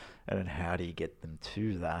it? And then how do you get them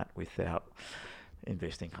to that without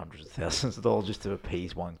investing hundreds of thousands of dollars just to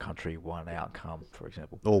appease one country, one outcome, for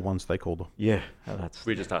example? Or one stakeholder. Yeah, and that's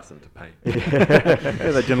We just ask them to pay.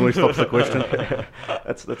 Yeah, that generally stops the question.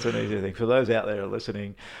 that's an easy thing for those out there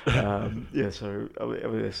listening. So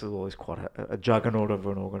this is always quite a juggernaut of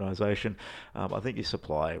an organisation. I think you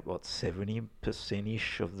supply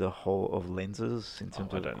 70%ish of the whole of lenses in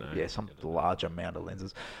terms I of don't know. some large amount of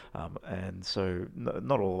lenses, and so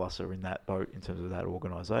not all of us are in that boat in terms of that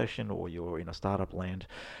organisation, or you're in a startup land.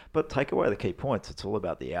 But take away the key points. It's all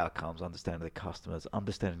about the outcomes, understanding the customers,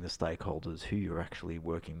 understanding the stakeholders, who you're actually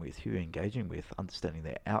working with, who you're engaging with, understanding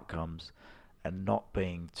their outcomes, and not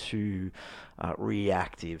being too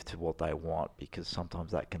reactive to what they want, because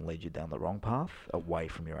sometimes that can lead you down the wrong path away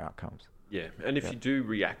from your outcomes. Yeah, and if you do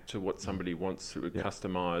react to what somebody wants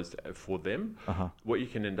customized for them, what you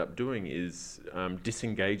can end up doing is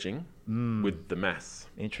disengaging with the mass.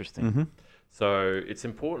 Interesting. So it's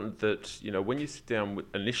important that when you sit down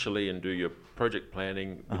initially and do your project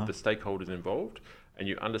planning with the stakeholders involved, and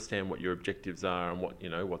you understand what your objectives are and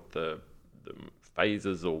what the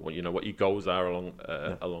phases or what your goals are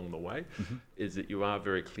along the way, is that you are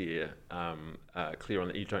very clear on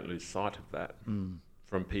that. You don't lose sight of that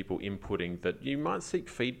from people inputting, that you might seek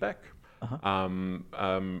feedback from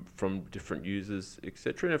different users,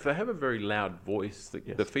 etc. And if they have a very loud voice,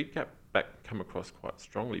 the feedback come across quite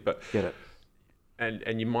strongly. But Get it.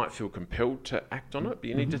 and you might feel compelled to act on it, but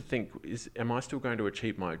you need to think: am I still going to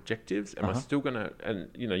achieve my objectives? Am I still going to? And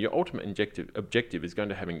your ultimate objective is going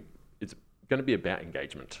to be about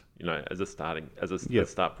engagement. As a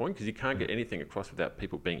start point, because you can't get anything across without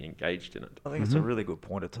people being engaged in it. I think it's a really good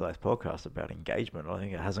point of today's podcast about engagement. I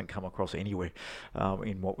think it hasn't come across anywhere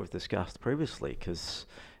in what we've discussed previously, because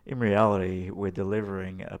in reality, we're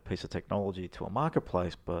delivering a piece of technology to a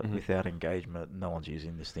marketplace, but without engagement, no one's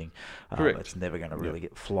using this thing. Correct. It's never going to really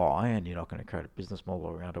fly, and you're not going to create a business model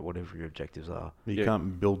around it, whatever your objectives are. You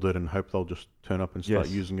can't build it and hope they'll just turn up and start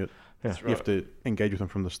using it. Yeah. You have to engage with them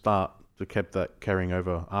from the start to keep that carrying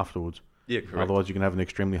over afterwards. Yeah, correct. Otherwise, you can have an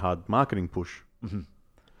extremely hard marketing push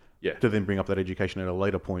Yeah. to then bring up that education at a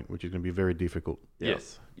later point, which is going to be very difficult.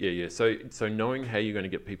 Yes. Yeah. So knowing how you're going to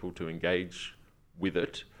get people to engage with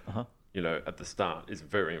it, at the start is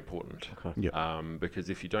very important. Okay. Yeah. Because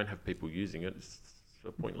if you don't have people using it, it's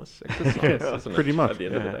a pointless exercise, isn't it? Pretty much. At the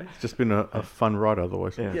end of the day. It's just been a fun ride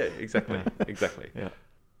otherwise. Yeah. Yeah, exactly. Exactly. Yeah.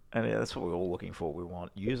 And that's what we're all looking for. We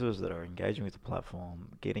want users that are engaging with the platform,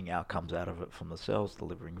 getting outcomes out of it from themselves,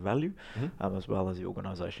 delivering value, as well as the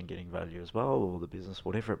organisation getting value as well, or the business,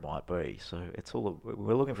 whatever it might be. So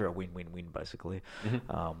we're looking for a win-win-win, basically,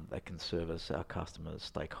 that can service our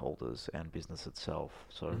customers, stakeholders, and business itself.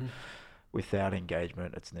 So without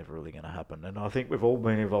engagement, it's never really going to happen. And I think we've all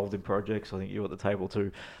been involved in projects, I think you're at the table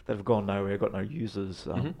too, that have gone nowhere, got no users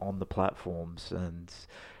on the platforms, and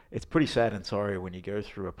it's pretty sad and sorry when you go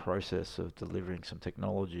through a process of delivering some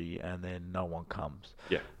technology and then no one comes.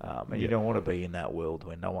 Yeah. And you don't want to be in that world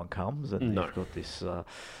where no one comes, and you've got this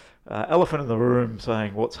elephant in the room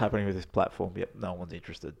saying, what's happening with this platform? Yep, no one's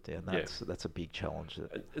interested. And that's a big challenge.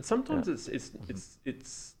 And sometimes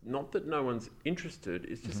it's not that no one's interested,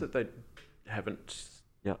 it's just that they haven't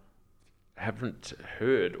haven't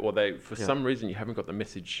heard, or they for some reason you haven't got the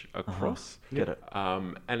message across. Get it.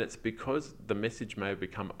 And it's because the message may have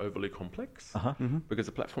become overly complex, because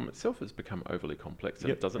the platform itself has become overly complex,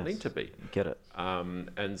 and it doesn't need to be. Get it.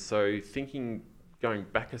 And so going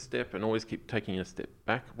back a step and always keep taking a step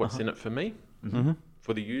back. What's in it for me?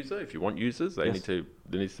 For the user, if you want users, there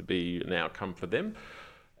needs to be an outcome for them.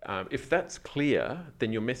 If that's clear,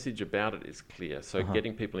 then your message about it is clear. So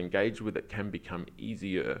getting people engaged with it can become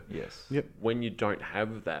easier. Yes. Yep. When you don't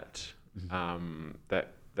have that,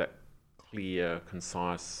 that clear,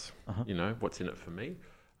 concise, what's in it for me,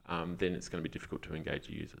 then it's going to be difficult to engage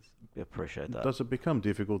users. We appreciate that. Does it become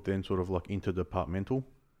difficult then, sort of like interdepartmental,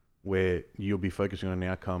 where you'll be focusing on an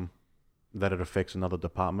outcome that it affects another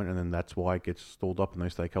department, and then that's why it gets stalled up and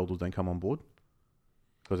those stakeholders don't come on board?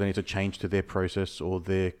 Because they need to change to their process or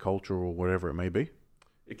their culture or whatever it may be?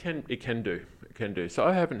 It can do. So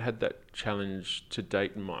I haven't had that challenge to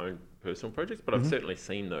date in my own personal projects, but I've certainly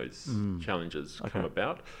seen those challenges come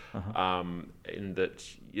about. In that,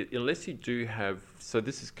 unless you do have, so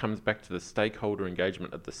comes back to the stakeholder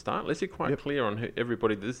engagement at the start. Unless you're quite clear on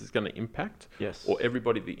everybody this is going to impact, or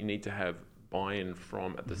everybody that you need to have buy-in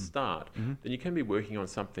from at the start, then you can be working on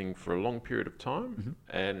something for a long period of time,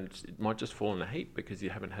 and it might just fall in a heap because you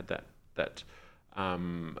haven't had that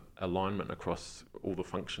alignment across all the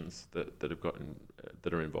functions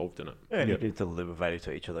that are involved in it. And you need to deliver value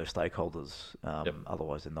to each of those stakeholders.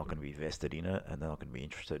 Otherwise, they're not going to be vested in it, and they're not going to be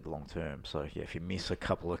interested long term. So, if you miss a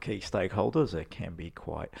couple of key stakeholders, it can be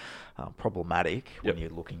quite problematic when you're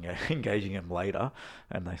looking at engaging them later,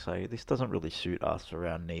 and they say this doesn't really suit us or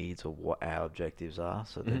our needs or what our objectives are.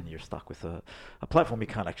 So then you're stuck with a platform you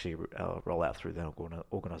can't actually roll out through that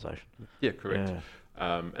organisation. Yeah, correct. Yeah.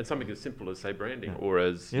 And something as simple as, say, branding, or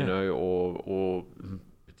as or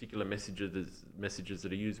particular messages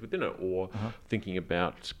that are used within it, or thinking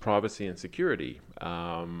about privacy and security.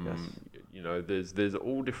 There's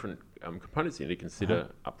all different components you need to consider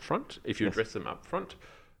up front. If you address them up front,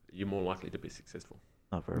 you're more likely to be successful.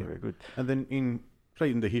 Oh, very, very good. And then in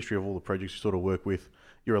the history of all the projects you sort of work with,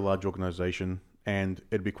 you're a large organisation, and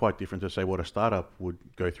it'd be quite different to say what a startup would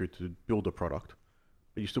go through to build a product.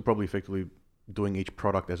 But you're still probably effectively doing each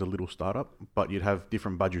product as a little startup, but you'd have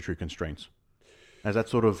different budgetary constraints. Has that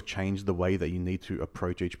sort of changed the way that you need to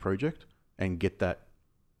approach each project and get the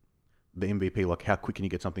MVP? Like, how quick can you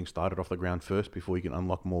get something started off the ground first before you can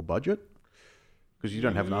unlock more budget? Because you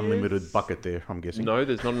don't have an unlimited bucket there, I'm guessing. No,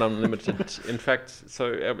 there's not an unlimited. In fact,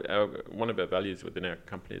 so one of our values within our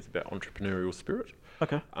company is about entrepreneurial spirit.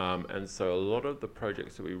 Okay. And so a lot of the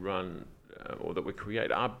projects that we run or that we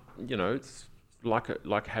create are, it's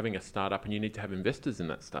like having a startup, and you need to have investors in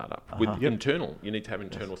that startup with internal. You need to have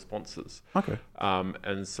internal sponsors. Okay.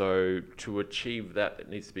 And so to achieve that, it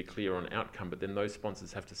needs to be clear on outcome. But then those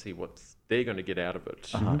sponsors have to see what they're going to get out of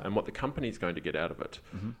it and what the company's going to get out of it.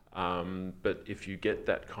 But if you get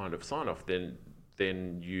that kind of sign off,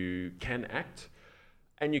 then you can act.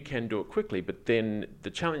 And you can do it quickly. But then the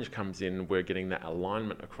challenge comes in. We're getting that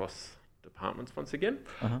alignment across departments once again,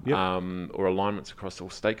 or alignments across all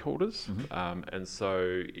stakeholders, and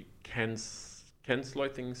so it can slow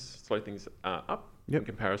things up in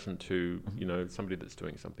comparison to somebody that's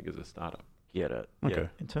doing something as a startup. Get it. Okay. Yeah.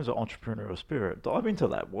 In terms of entrepreneurial spirit, dive into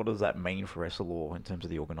that. What does that mean for Essilor in terms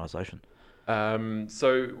of the organisation?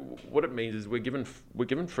 So what it means is we're given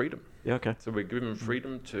freedom. Yeah. Okay. So we're given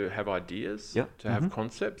freedom to have ideas, to have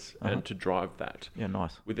concepts, and to drive that. Yeah.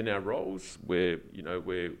 Nice. Within our roles, we're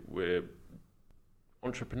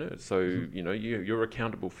entrepreneurs. So you're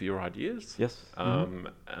accountable for your ideas. Yes.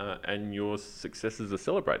 And your successes are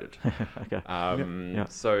celebrated. Okay.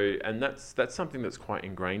 So and that's something that's quite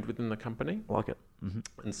ingrained within the company. I like it.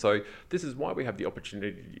 And so this is why we have the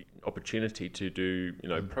opportunity to do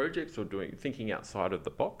projects or thinking outside of the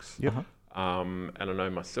box. And I know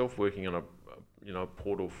myself working on a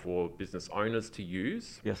portal for business owners to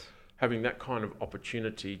use. Yes. Having that kind of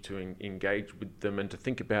opportunity to engage with them and to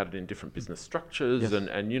think about it in different business structures and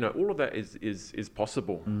all of that is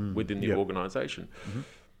possible within the organisation.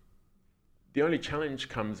 The only challenge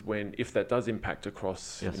comes if that does impact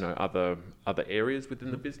across other areas within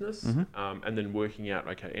the business, and then working out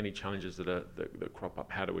any challenges that crop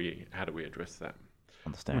up. How do we address that?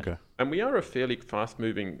 Understand. Okay. And we are a fairly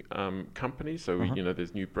fast-moving company, so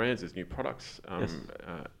there's new brands, there's new products,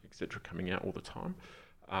 etc. coming out all the time.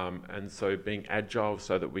 And so being agile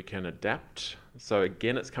so that we can adapt. So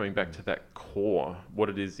again, it's coming back to that core, what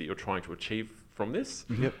it is that you're trying to achieve from this.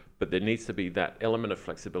 But there needs to be that element of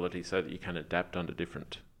flexibility so that you can adapt under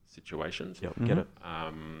different situations. Yep. Get it.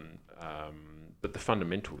 But the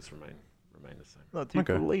fundamentals remain remain the same. No, do you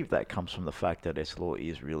believe that comes from the fact that Essilor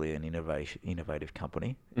is really an innovative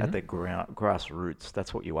company at the grassroots?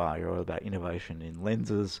 That's what you are. You're all about innovation in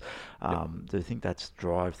lenses. Do you think that's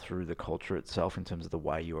drive through the culture itself in terms of the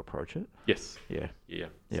way you approach it? Yes. Yeah.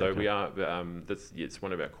 So we are. It's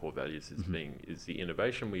one of our core values is the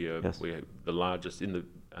innovation. We are the largest in the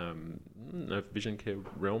no vision care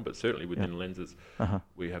realm, but certainly within lenses,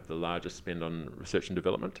 we have the largest spend on research and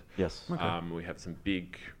development. Yes. We have some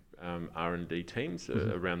big R&D teams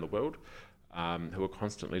around the world who are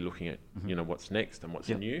constantly looking at what's next and what's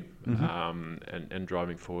new, and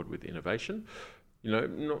driving forward with innovation.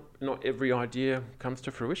 Not every idea comes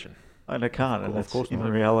to fruition. And it can't. And of course, in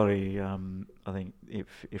reality, I think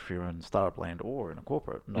if you're in startup land or in a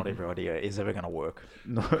corporate, not every idea is ever going to work.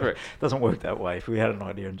 Correct. It doesn't work that way. If we had an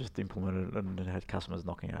idea and just implemented it and had customers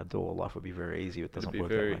knocking at our door, life would be very easy. It doesn't work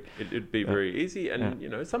that way. It'd be very easy.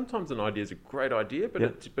 And, sometimes an idea is a great idea, but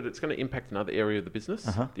it's going to impact another area of the business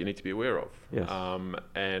that you need to be aware of. Yes.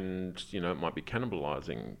 And, it might be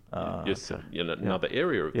cannibalizing another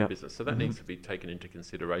area of the business. So that needs to be taken into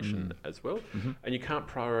consideration as well. And you can't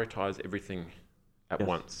prioritize everything at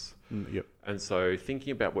once. And so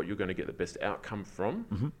thinking about what you're going to get the best outcome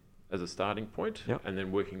from as a starting point, and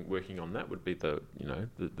then working on that would be the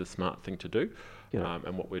smart thing to do,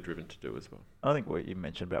 and what we're driven to do as well. I think what you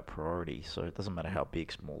mentioned about priority, so it doesn't matter how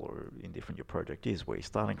big, small, or indifferent your project is, where you're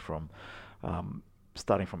starting from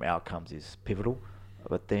outcomes is pivotal.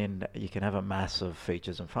 But then you can have a mass of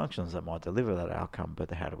features and functions that might deliver that outcome, but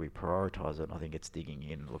how do we prioritize it? And I think it's digging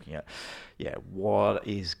in, looking at, what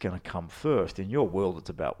is going to come first. In your world, it's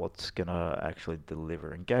about what's going to actually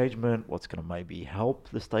deliver engagement, what's going to maybe help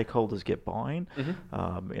the stakeholders get buy-in.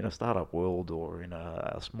 In a startup world or in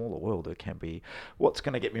a smaller world, it can be what's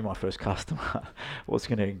going to get me my first customer, what's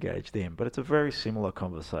going to engage them. But it's a very similar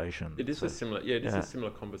conversation. It is a similar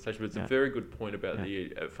conversation, but it's a very good point about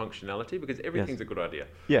the functionality, because everything's a good idea.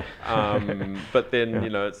 But then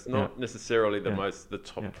it's not necessarily the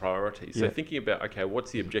top priority. So thinking about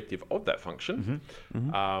what's the objective of that function?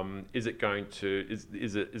 Is it going to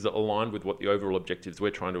is it aligned with what the overall objectives we're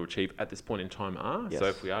trying to achieve at this point in time are? So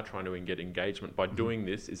if we are trying to get engagement by doing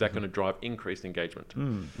this, is that going to drive increased engagement?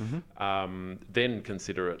 Then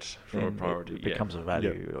consider it from a priority. It becomes a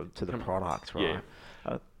value to the product, right?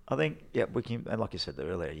 I think we can, and like you said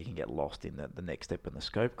earlier, you can get lost in the next step in the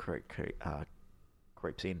scope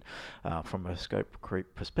creeps in. From a scope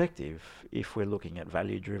creep perspective, if we're looking at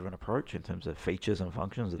value-driven approach in terms of features and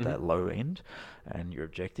functions at that low end and your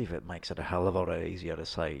objective, it makes it a hell of a lot easier to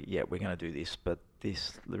say, we're going to do this, but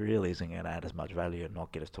this really isn't going to add as much value and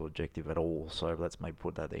not get us to objective at all. So let's maybe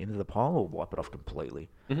put that at the end of the pile or wipe it off completely.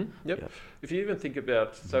 If you even think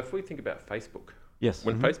about, if we think about Facebook,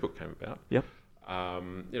 when Facebook came about, it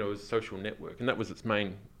was a social network, and that was its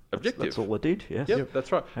main objective. That's all it did, yes.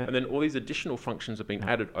 That's right. And then all these additional functions have been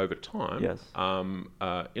added over time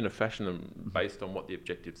in a fashion based on what the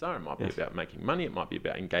objectives are. It might be about making money. It might be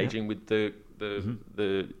about engaging with the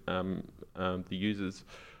users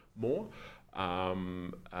more.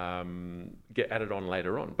 Get added on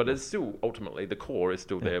later on, but it's still ultimately the core is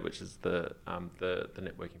still there, which is the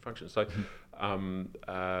networking function. So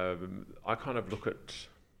I kind of look at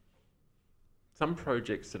some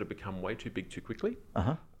projects that have become way too big too quickly,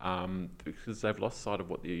 because they've lost sight of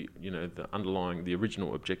what the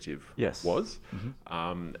original objective was,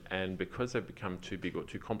 and because they've become too big or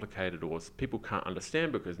too complicated, or people can't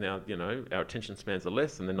understand because now our attention spans are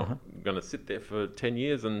less, and they're not going to sit there for 10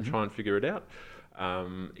 years and try and figure it out.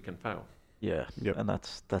 It can fail. And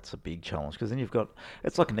that's a big challenge, because then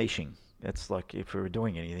it's like niching. It's like if we're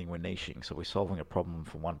doing anything, we're niching. So we're solving a problem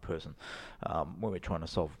for one person. When we're trying to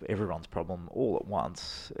solve everyone's problem all at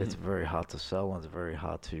once, it's very hard to sell, and it's very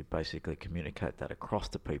hard to basically communicate that across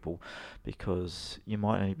to people, because you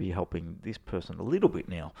might only be helping this person a little bit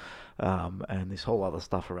now, and this whole other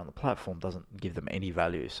stuff around the platform doesn't give them any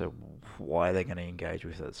value. So why are they going to engage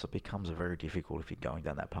with it? So it becomes very difficult if you're going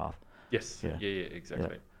down that path. Yes. Yeah,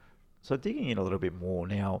 exactly. So digging in a little bit more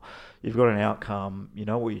now, you've got an outcome, you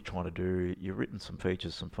know what you're trying to do, you've written some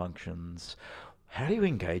features, some functions. How do you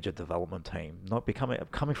engage a development team?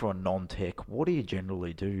 Coming from a non-tech, what do you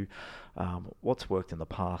generally do? What's worked in the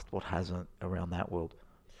past? What hasn't around that world?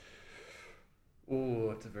 Oh,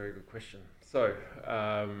 that's a very good question. So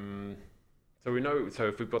we know. So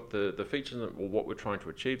if we've got the features or what we're trying to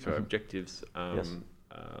achieve, so our objectives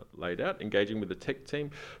laid out, engaging with the tech team.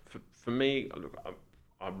 For me, look,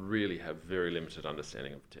 I really have very limited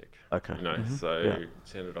understanding of tech. Okay. Turn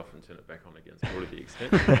it off and turn it back on again is probably the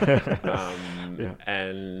extent.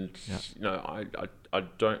 And I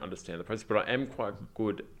don't understand the process, but I am quite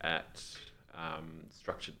good at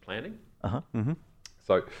structured planning. Mm-hmm.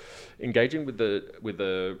 So, engaging with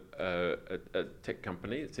a tech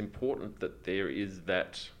company, it's important that there is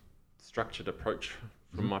that structured approach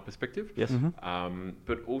from my perspective. Yes.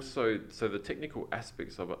 But also, so the technical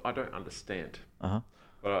aspects of it, I don't understand.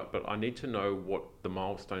 But I need to know what the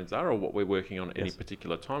milestones are, or what we're working on at any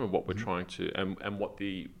particular time, and what we're trying to, and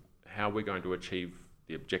how we're going to achieve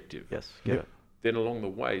the objective. Yes. Get it. Then along the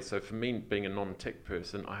way, so for me, being a non-tech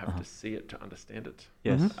person, I have to see it to understand it.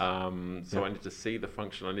 Yes. So I need to see the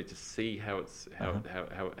function. I need to see how it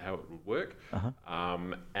will work,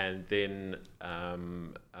 and then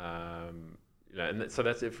so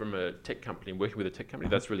that's it from a tech company. Working with a tech company,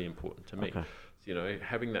 that's really important to me. Okay. So,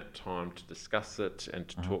 having that time to discuss it and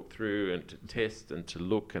to talk through and to test and to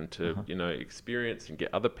look and to experience and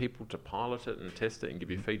get other people to pilot it and test it and give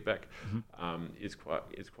you feedback is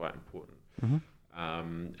quite important.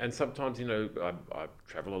 And sometimes, I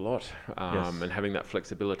travel a lot, and having that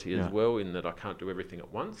flexibility as well, in that I can't do everything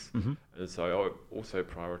at once, and so I also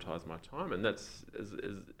prioritise my time, and that's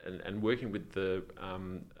and working with the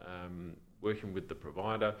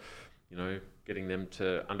provider, getting them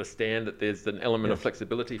to understand that there's an element of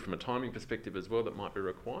flexibility from a timing perspective as well that might be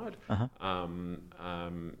required,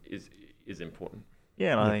 is important.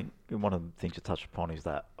 Yeah, and I think one of the things you touched upon is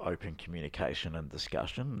that open communication and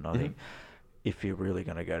discussion. And I think if you're really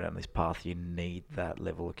going to go down this path, you need that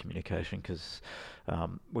level of communication, because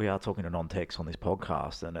we are talking to non-techs on this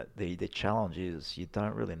podcast, and the challenge is you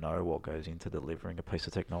don't really know what goes into delivering a piece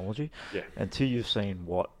of technology until you've seen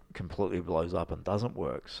what completely blows up and doesn't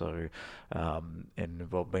work. So,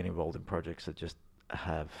 being involved in projects that just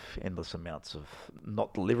have endless amounts of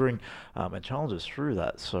not delivering and challenges through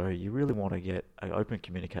that. So you really want to get an open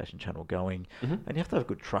communication channel going, and you have to have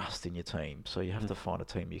good trust in your team. So you have to find a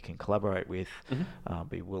team you can collaborate with,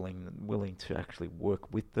 be willing to actually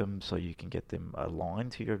work with them so you can get them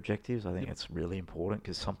aligned to your objectives. I think it's really important,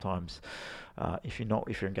 because sometimes if you're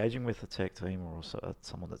engaging with a tech team or also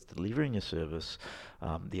someone that's delivering your service,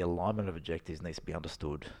 the alignment of objectives needs to be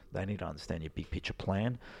understood. They need to understand your big picture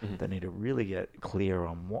plan. They need to really get clear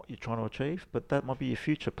on what you're trying to achieve, but that might be your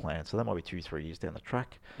future plan. So that might be 2-3 years down the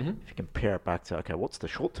track. If you compare it back to, okay, what's the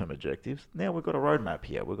short-term objectives? Now we've got a roadmap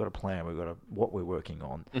here. We've got a plan. We've got what we're working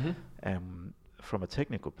on. And from a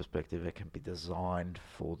technical perspective, it can be designed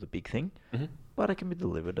for the big thing, but it can be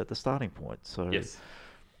delivered at the starting point. So,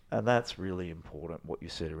 and that's really important, what you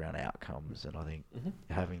said around outcomes. And I think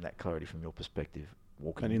having that clarity from your perspective,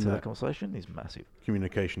 walking into that conversation, is massive.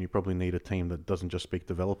 Communication, you probably need a team that doesn't just speak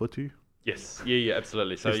developer to you. Yes,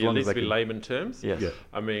 absolutely. So it needs to be layman terms. Yes.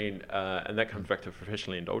 I mean, and that comes back to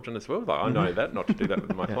professionally indulgent as well. Like, I know that, not to do that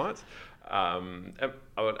with my clients. And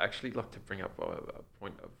I would actually like to bring up a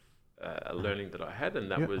point of a learning that I had,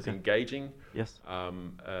 and that was engaging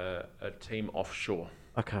a team offshore.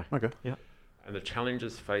 Okay. Yeah. And the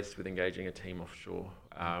challenges faced with engaging a team offshore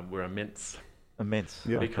were immense.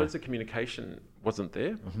 Yeah. Because the communication wasn't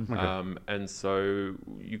there, and so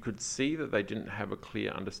you could see that they didn't have a clear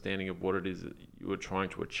understanding of what it is that you were trying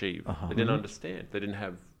to achieve. They didn't understand. They didn't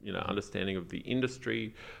have understanding of the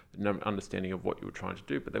industry, no understanding of what you were trying to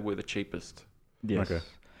do. But they were the cheapest. Yes.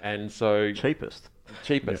 And so cheapest.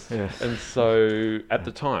 Yes. And so at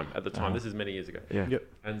the time, this is many years ago.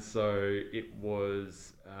 And so it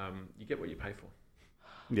was you get what you pay for.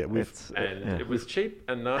 It was cheap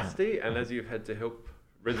and nasty, and as you've had to help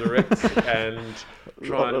resurrect and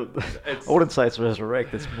try and... I wouldn't say it's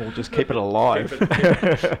resurrect, it's more just keep it alive.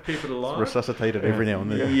 keep it alive. Resuscitate it every now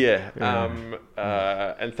and then.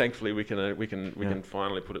 And thankfully we can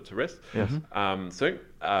finally put it to rest soon.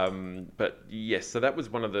 But yes, so that was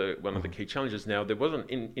one of the key challenges. Now, there was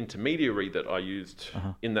an intermediary that I used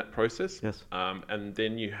in that process. And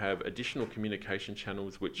then you have additional communication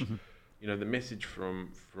channels which the message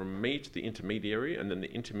from me to the intermediary, and then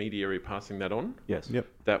the intermediary passing that on.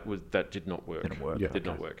 That did not work. Did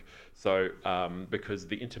not work. So because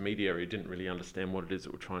the intermediary didn't really understand what it is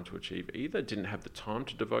that we're trying to achieve either, didn't have the time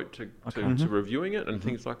to devote to reviewing it and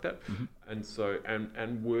things like that, and so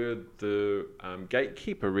and were the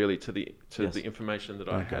gatekeeper really to the information that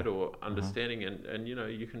I had or understanding, and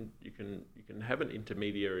you can have an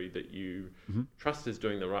intermediary that you trust is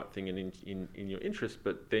doing the right thing and in your interest,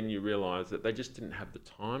 but then you realise that they just didn't have the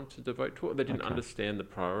time to devote to it. They didn't understand the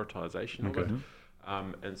prioritisation of it.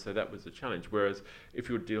 And so that was the challenge. Whereas if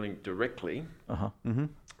you're dealing directly,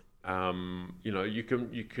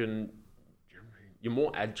 you're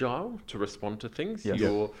more agile to respond to things.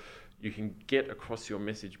 You can get across your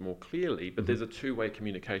message more clearly, but there's a two-way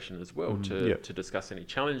communication as well to discuss any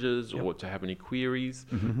challenges or to have any queries,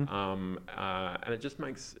 and it just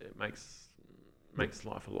makes makes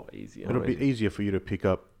life a lot easier. It'll be easier for you to pick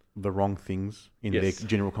up the wrong things in Yes. their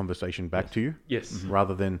general conversation back to you, Yes.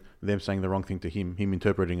 rather than them saying the wrong thing to him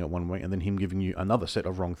interpreting it one way, and then him giving you another set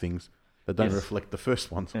of wrong things that don't Yes. reflect the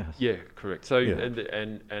first ones. Yes. Yeah, correct. So Yeah.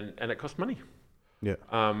 and it costs money. Yeah.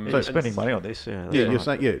 So and spending money on this, yeah. Yeah, that's you're right.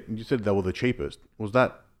 saying, you said they were the cheapest. Was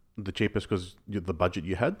that the cheapest because the budget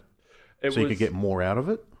you had? It So you was- could get more out of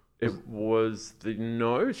it? It was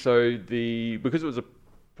because it was a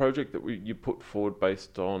project that you put forward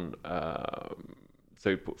based on. So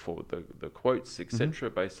you put forward the quotes, etc.,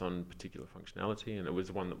 based on particular functionality, and it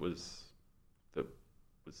was one that was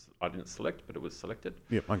I didn't select, but it was selected.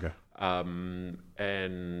 Yep, okay.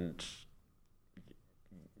 And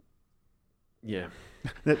yeah.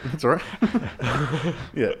 That's all right.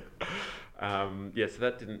 Yeah. So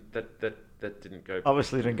that didn't go.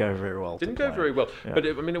 Obviously didn't go very well. Didn't to go plan. very well, Yeah. but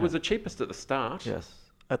it was the cheapest at the start. Yes,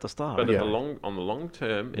 at the start. But Yeah. on the long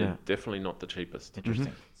term, Yeah. it's definitely not the cheapest.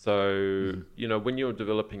 Interesting. So when you're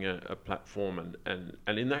developing a platform and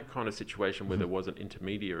in that kind of situation where there was an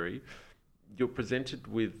intermediary, you're presented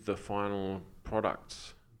with the final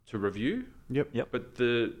product to review. Yep. But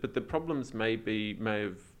the problems may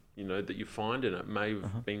have that you find in it may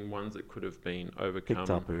have been ones that could have been overcome Picked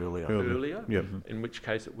up earlier. earlier. Yep. In which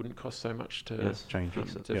case, it wouldn't cost so much to Yes. Change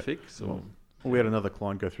Fix it. to Yeah. fix. Or We had another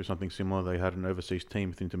client go through something similar. They had an overseas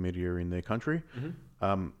team with intermediary in their country.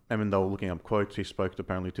 And when they were looking up quotes, he spoke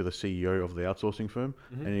apparently to the CEO of the outsourcing firm.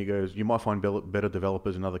 And he goes, you might find better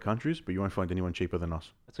developers in other countries, but you won't find anyone cheaper than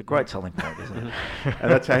us. It's a great selling point, isn't it?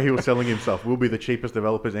 And that's how he was selling himself. We'll be the cheapest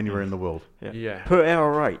developers anywhere in the world. Yeah. Per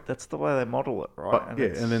hour rate. That's the way they model it, right? But,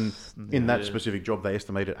 it's- and then in that Yeah. specific job, they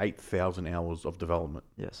estimated 8,000 hours of development,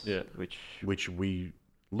 yes. Yeah. which we,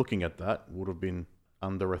 looking at that, would have been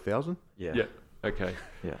under 1,000. Yeah. Yeah. Okay.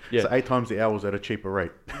 Yeah. Yeah. So 8 times the hours at a cheaper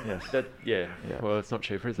rate. Yes. Yeah. Yeah. Well, it's not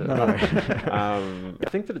cheaper, is it? No. I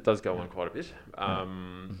think that it does go on quite a bit.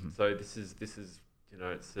 So this is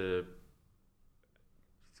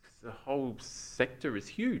the whole sector is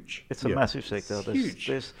huge. It's a Yeah. massive sector. It's There's, huge.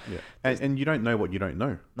 There's, Yeah. And you don't know what you don't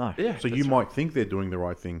know. no. Yeah. So you might think they're doing the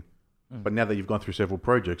right thing, but now that you've gone through several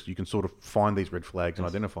projects, you can sort of find these red flags and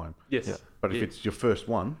identify them. Yes. Yeah. But if Yeah. it's your first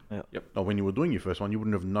one, Yeah. Yep. or when you were doing your first one, you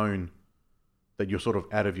wouldn't have known that you're sort of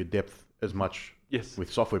out of your depth as much Yes.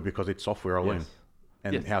 with software because it's software alone Yes.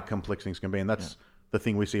 and Yes. how complex things can be. And that's the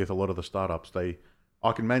thing we see with a lot of the startups.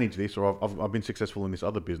 I can manage this, or I've been successful in this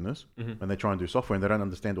other business, and they try and do software and they don't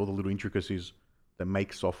understand all the little intricacies that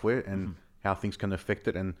make software and how things can affect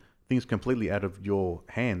it, and things completely out of your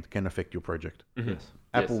hand can affect your project. Yes.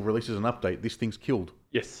 Apple releases an update, this thing's killed.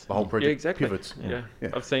 Yes. The whole project Yeah, exactly. pivots. Yeah. Yeah.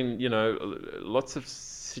 I've seen, lots of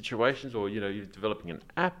situations, or you're developing an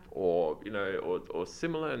app, or or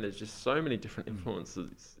similar, and there's just so many different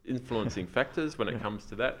influencing factors when it comes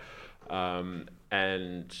to that,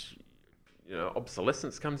 and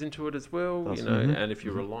obsolescence comes into it as well. And if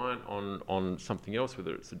you're reliant on something else,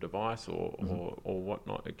 whether it's a device or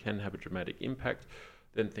whatnot, it can have a dramatic impact.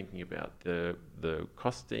 Then thinking about the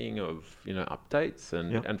costing of updates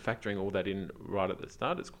and factoring all that in right at the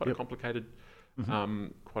start, it's quite a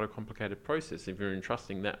complicated process. If you're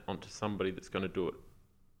entrusting that onto somebody that's going to do it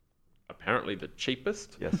apparently the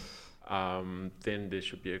cheapest, Yes. then there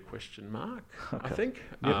should be a question mark. I Okay. think.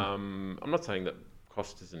 I'm not saying that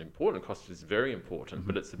cost isn't important. Cost is very important,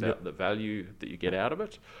 but it's about the value that you get out of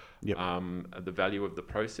it, Yep. the value of the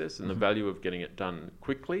process, and the value of getting it done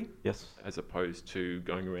quickly, Yes. as opposed to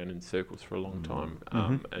going around in circles for a long time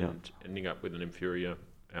and ending up with an inferior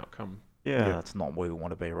outcome. Yeah, Yeah. that's not where we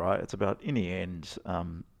want to be, right? It's about, in the end,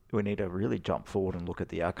 we need to really jump forward and look at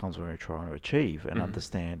the outcomes we're trying to achieve and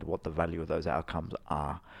understand what the value of those outcomes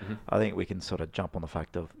are. I think we can sort of jump on the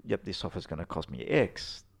fact of, yep, this software is going to cost me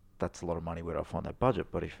X. That's a lot of money. Where do I find that budget?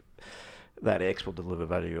 But if that X will deliver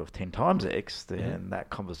value of 10 times X, then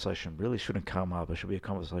that conversation really shouldn't come up. It should be a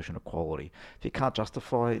conversation of quality. If you can't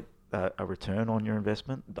justify a return on your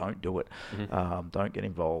investment, don't do it. Don't get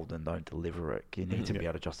involved and don't deliver it. You need to be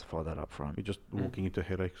able to justify that up front. You're just walking into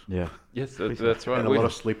headaches. Yeah. Yes, that's right. And a lot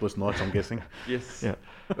of sleepless nights, I'm guessing. Yes. Yeah.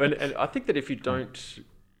 And I think that if you don't,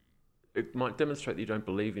 it might demonstrate that you don't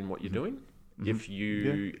believe in what you're doing. If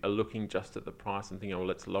you are looking just at the price and thinking, oh,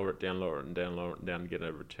 let's lower it down, and get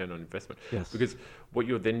a return on investment. Yes. Because what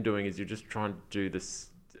you're then doing is you're just trying to do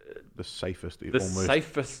this, The safest, the almost.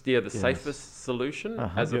 safest solution,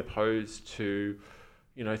 as opposed to,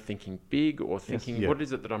 thinking big or thinking, Yeah. what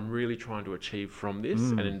is it that I'm really trying to achieve from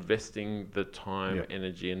this, and investing the time,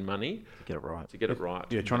 energy, and money Get it right. to get it right.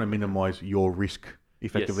 Yeah, trying to minimise your risk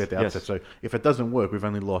effectively Yes. at the outset. Yes. So if it doesn't work, we've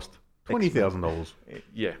only lost $20,000.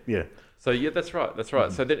 Yeah. Yeah. So that's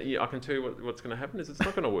right. So then I can tell you what's going to happen is it's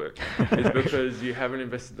not going to work. It's because you haven't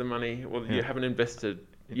invested the money. Well, you haven't invested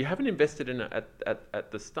in it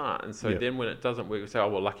at the start, and so then when it doesn't work, you say, "Oh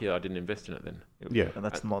well, lucky I didn't invest in it then." Yeah, and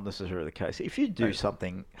that's not necessarily the case. If you do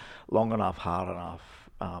something long enough, hard enough,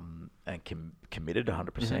 and committed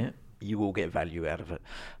 100%, you will get value out of it.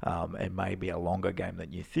 It may be a longer game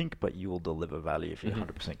than you think, but you will deliver value if you're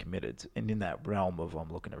 100% committed. And in that realm of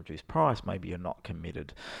I'm looking to reduce price, maybe you're not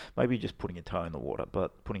committed. Maybe you're just putting your toe in the water,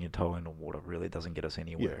 but putting your toe in the water really doesn't get us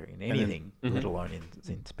anywhere in anything, let alone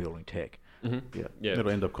in building tech. It'll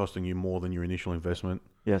end up costing you more than your initial investment.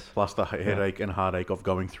 Yes. Plus the headache and heartache of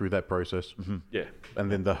going through that process. Yeah.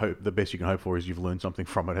 And then the best you can hope for is you've learned something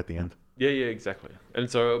from it at the end. Yeah, exactly. And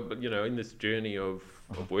so, in this journey of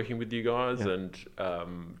working with you guys and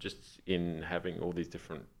just in having all these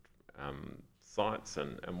different sites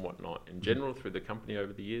and whatnot in general through the company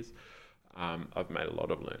over the years, I've made a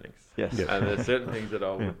lot of learnings. Yes. And there's certain things that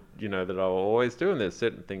that I'll always do, and there's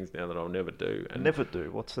certain things now that I'll never do. And never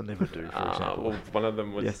do? What's the never do, for example? Well, one of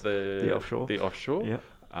them was the offshore. The offshore. Yeah.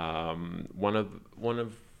 One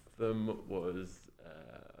of them was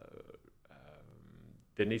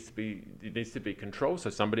there needs to be control. So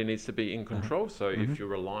somebody needs to be in control. So if you're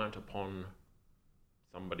reliant upon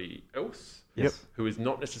somebody else who is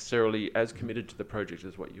not necessarily as committed to the project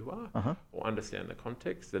as what you are, or understand the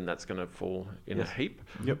context, then that's going to fall in a heap.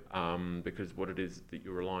 Because what it is that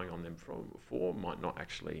you're relying on them for might not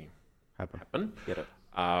actually happen. Get it.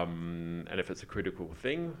 And if it's a critical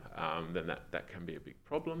thing, then that can be a big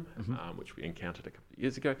problem, which we encountered a couple of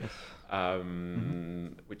years ago,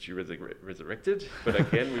 which you resurrected. But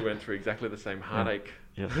again, we went through exactly the same heartache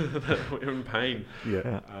and pain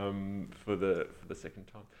for the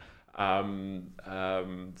second time.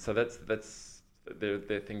 So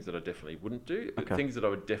they're things that I definitely wouldn't do. Okay. Things that I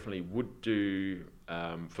would do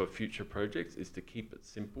for future projects is to keep it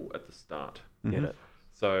simple at the start. Get it.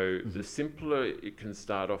 So the simpler it can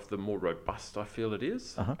start off, the more robust I feel it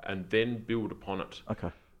is, and then build upon it.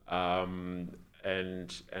 Okay.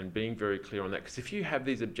 And being very clear on that, because if you have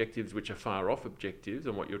these objectives which are far off objectives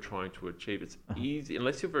and what you're trying to achieve, it's easy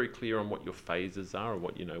unless you're very clear on what your phases are or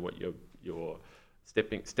what your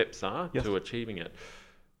steps are to achieving it.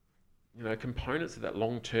 Components of that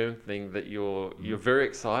long-term thing that you're very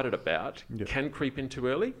excited about can creep in too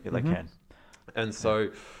early. Yeah, they can. And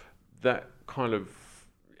so that kind of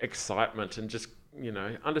excitement and just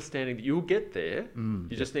understanding that you'll get there.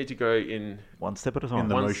 You just need to go in one step at a time. In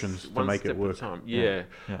the motions to make it work.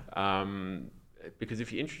 Because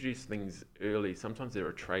if you introduce things early, sometimes there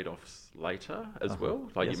are trade-offs later as well.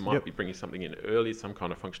 Like you might be bringing something in early, some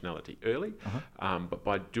kind of functionality early, but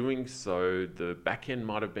by doing so, the back end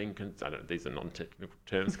might have been. These are non-technical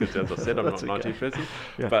terms because, as I said, I'm not an IT person.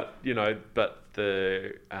 But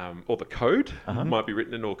the or the code might be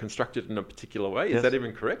written or constructed in a particular way. Is that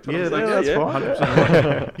even correct? Yeah, that's fine.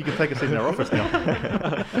 100%. You can take a seat in our office now.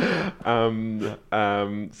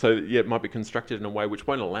 So it might be constructed in a way which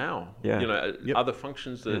won't allow other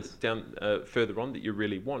functions down further on that you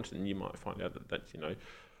really want, and you might find out that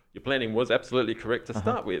your planning was absolutely correct to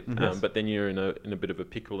start with, but then you're in a bit of a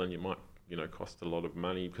pickle, and you might cost a lot of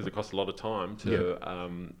money because it costs a lot of time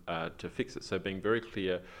to fix it. So being very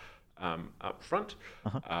clear up front,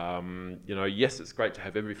 yes, it's great to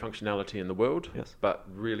have every functionality in the world, but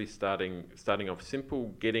really starting off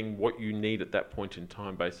simple, getting what you need at that point in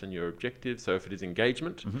time based on your objectives. So if it is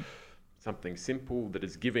engagement, something simple that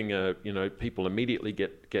is giving people immediately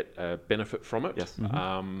get a benefit from it,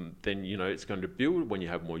 then it's going to build. When you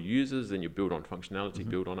have more users, then you build on functionality,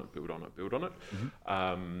 build on it,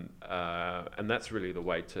 and that's really the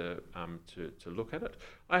way to look at it.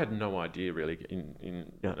 I had no idea really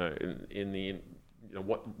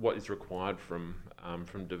what is required from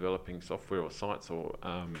developing software or sites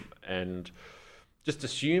and just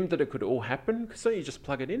assumed that it could all happen. So you just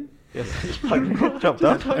plug it in. Jump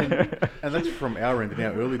done. And that's from our end. In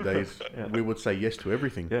our early days, we would say yes to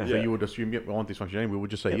everything. So you would assume, I want this functionality. We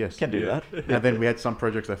would just say yes. Can do that. And then we had some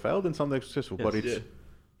projects that failed and some that were successful. But it's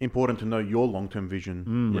important to know your long-term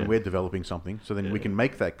vision when we're developing something, so then we can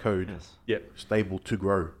make that code stable to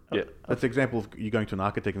grow. That's an example of you going to an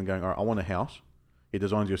architect and going, all right, I want a house. He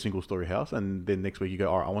designs you a single-story house, and then next week you go,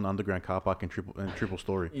 all right, I want an underground car park and triple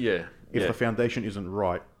story. If the foundation isn't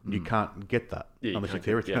right, you can't get that unless you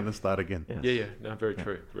tear it down and start again. No, very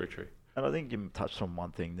true, very true. And I think you touched on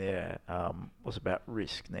one thing there, was about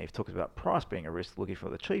risk. Now, you've talked about price being a risk, looking for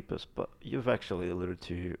the cheapest, but you've actually alluded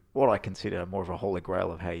to what I consider more of a holy grail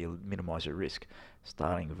of how you minimise your risk,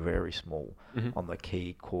 starting very small on the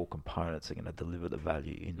key core components that are going to deliver the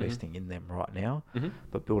value, investing in them right now,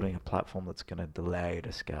 but building a platform that's going to allow you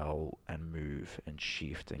to scale and move and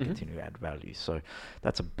shift and continue to add value. So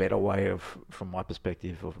that's a better way of, from my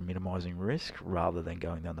perspective, of minimizing risk rather than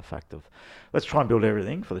going down the fact of, let's try and build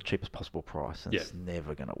everything for the cheapest possible price, and it's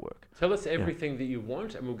never going to work. Tell us everything that you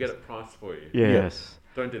want and we'll get it priced for you. Yes.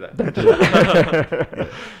 Don't do that. Don't do that.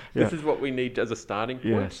 This is what we need as a starting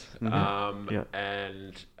point. Yes.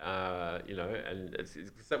 And you know, and it's,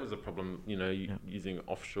 that was a problem, you know, using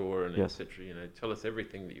offshore and etc. You know, tell us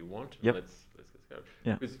everything that you want. And let's go.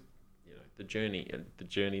 Because you know, the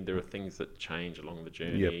journey. There are things that change along the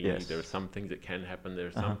journey. There are some things that can happen. There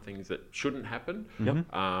are some things that shouldn't happen.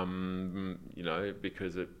 You know,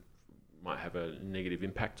 because it might have a negative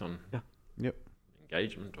impact on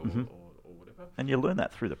engagement or whatever. And you learn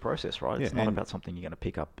that through the process, right? It's not about something you're going to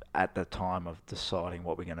pick up at the time of deciding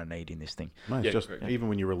what we're going to need in this thing. No, it's just even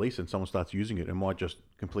when you release it and someone starts using it, it might just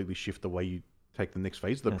completely shift the way you take the next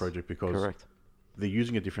phase of the project because they're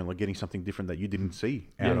using it differently, getting something different that you didn't see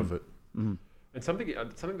out of it. And something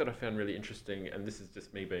that I found really interesting, and this is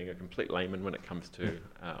just me being a complete layman when it comes to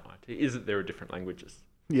IT, is that there are different languages.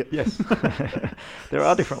 Yes. There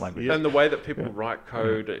are different languages. And the way that people write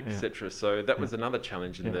code, etc. So that was another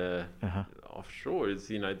challenge in the offshore is,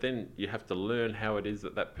 you know, then you have to learn how it is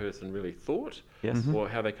that person really thought or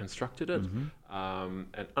how they constructed it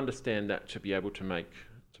and understand that to be able to make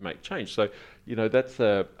change. So, you know, that's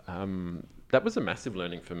that was a massive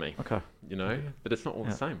learning for me. Okay. You know, but it's not all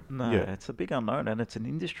the same. No, it's a big unknown, and it's an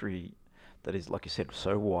industry that is, like you said,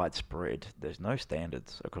 so widespread. There's no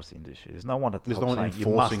standards across the industry. There's no one at the top saying you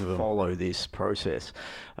must follow this process.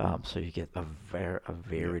 So you get a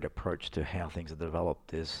varied approach to how things are developed.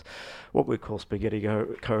 There's what we call spaghetti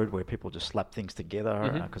code, where people just slap things together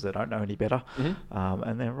because they don't know any better.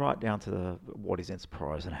 And then right down to what is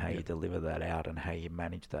enterprise and how you deliver that out and how you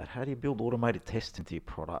manage that. How do you build automated tests into your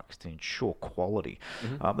products to ensure quality?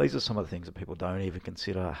 These are some of the things that people don't even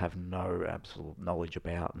consider, have no absolute knowledge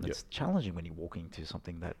about. And it's challenging when you're walking into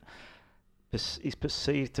something that is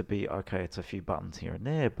perceived to be, okay, it's a few buttons here and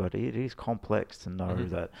there, but it is complex to know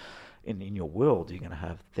that in your world, you're going to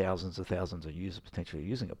have thousands of users potentially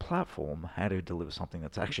using a platform. How to deliver something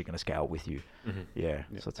that's actually going to scale with you.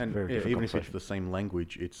 So it's a very different even if it's the same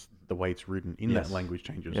language, it's the way it's written in that language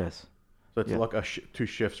changes. So it's like two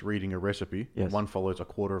chefs reading a recipe. One follows a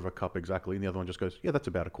quarter of a cup exactly, and the other one just goes, that's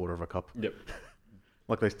about a quarter of a cup.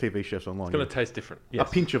 Like those TV chefs online. It's going to taste different. A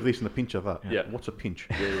pinch of this and a pinch of that. What's a pinch?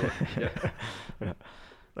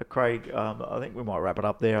 But Craig, I think we might wrap it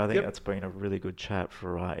up there. I think that's been a really good chat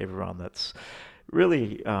for everyone that's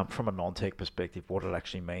really, from a non-tech perspective, what it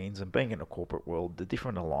actually means, and being in a corporate world, the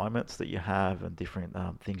different alignments that you have and different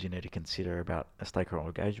things you need to consider about a stakeholder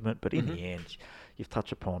engagement. But in the end, you've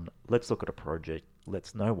touched upon, let's look at a project,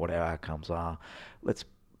 let's know what our outcomes are, let's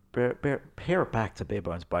pair it back to bare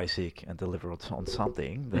bones basic and deliver it on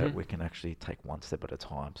something that we can actually take one step at a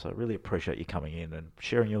time. So I really appreciate you coming in and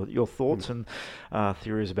sharing your thoughts and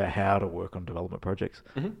theories about how to work on development projects.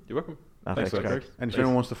 You're welcome. Thanks, Craig. And if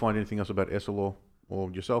anyone wants to find anything else about Essilor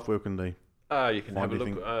or yourself, where can they? You can have a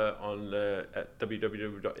look on at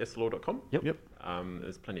www.essilor.com.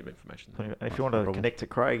 There's plenty of information. If you want to connect to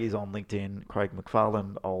Craig, he's on LinkedIn, Craig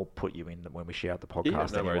McFarlane. I'll put you in when we share out the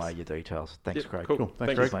podcast anyway, your details. Thanks, Craig. Cool.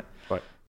 Thanks, Craig. Mate. Bye.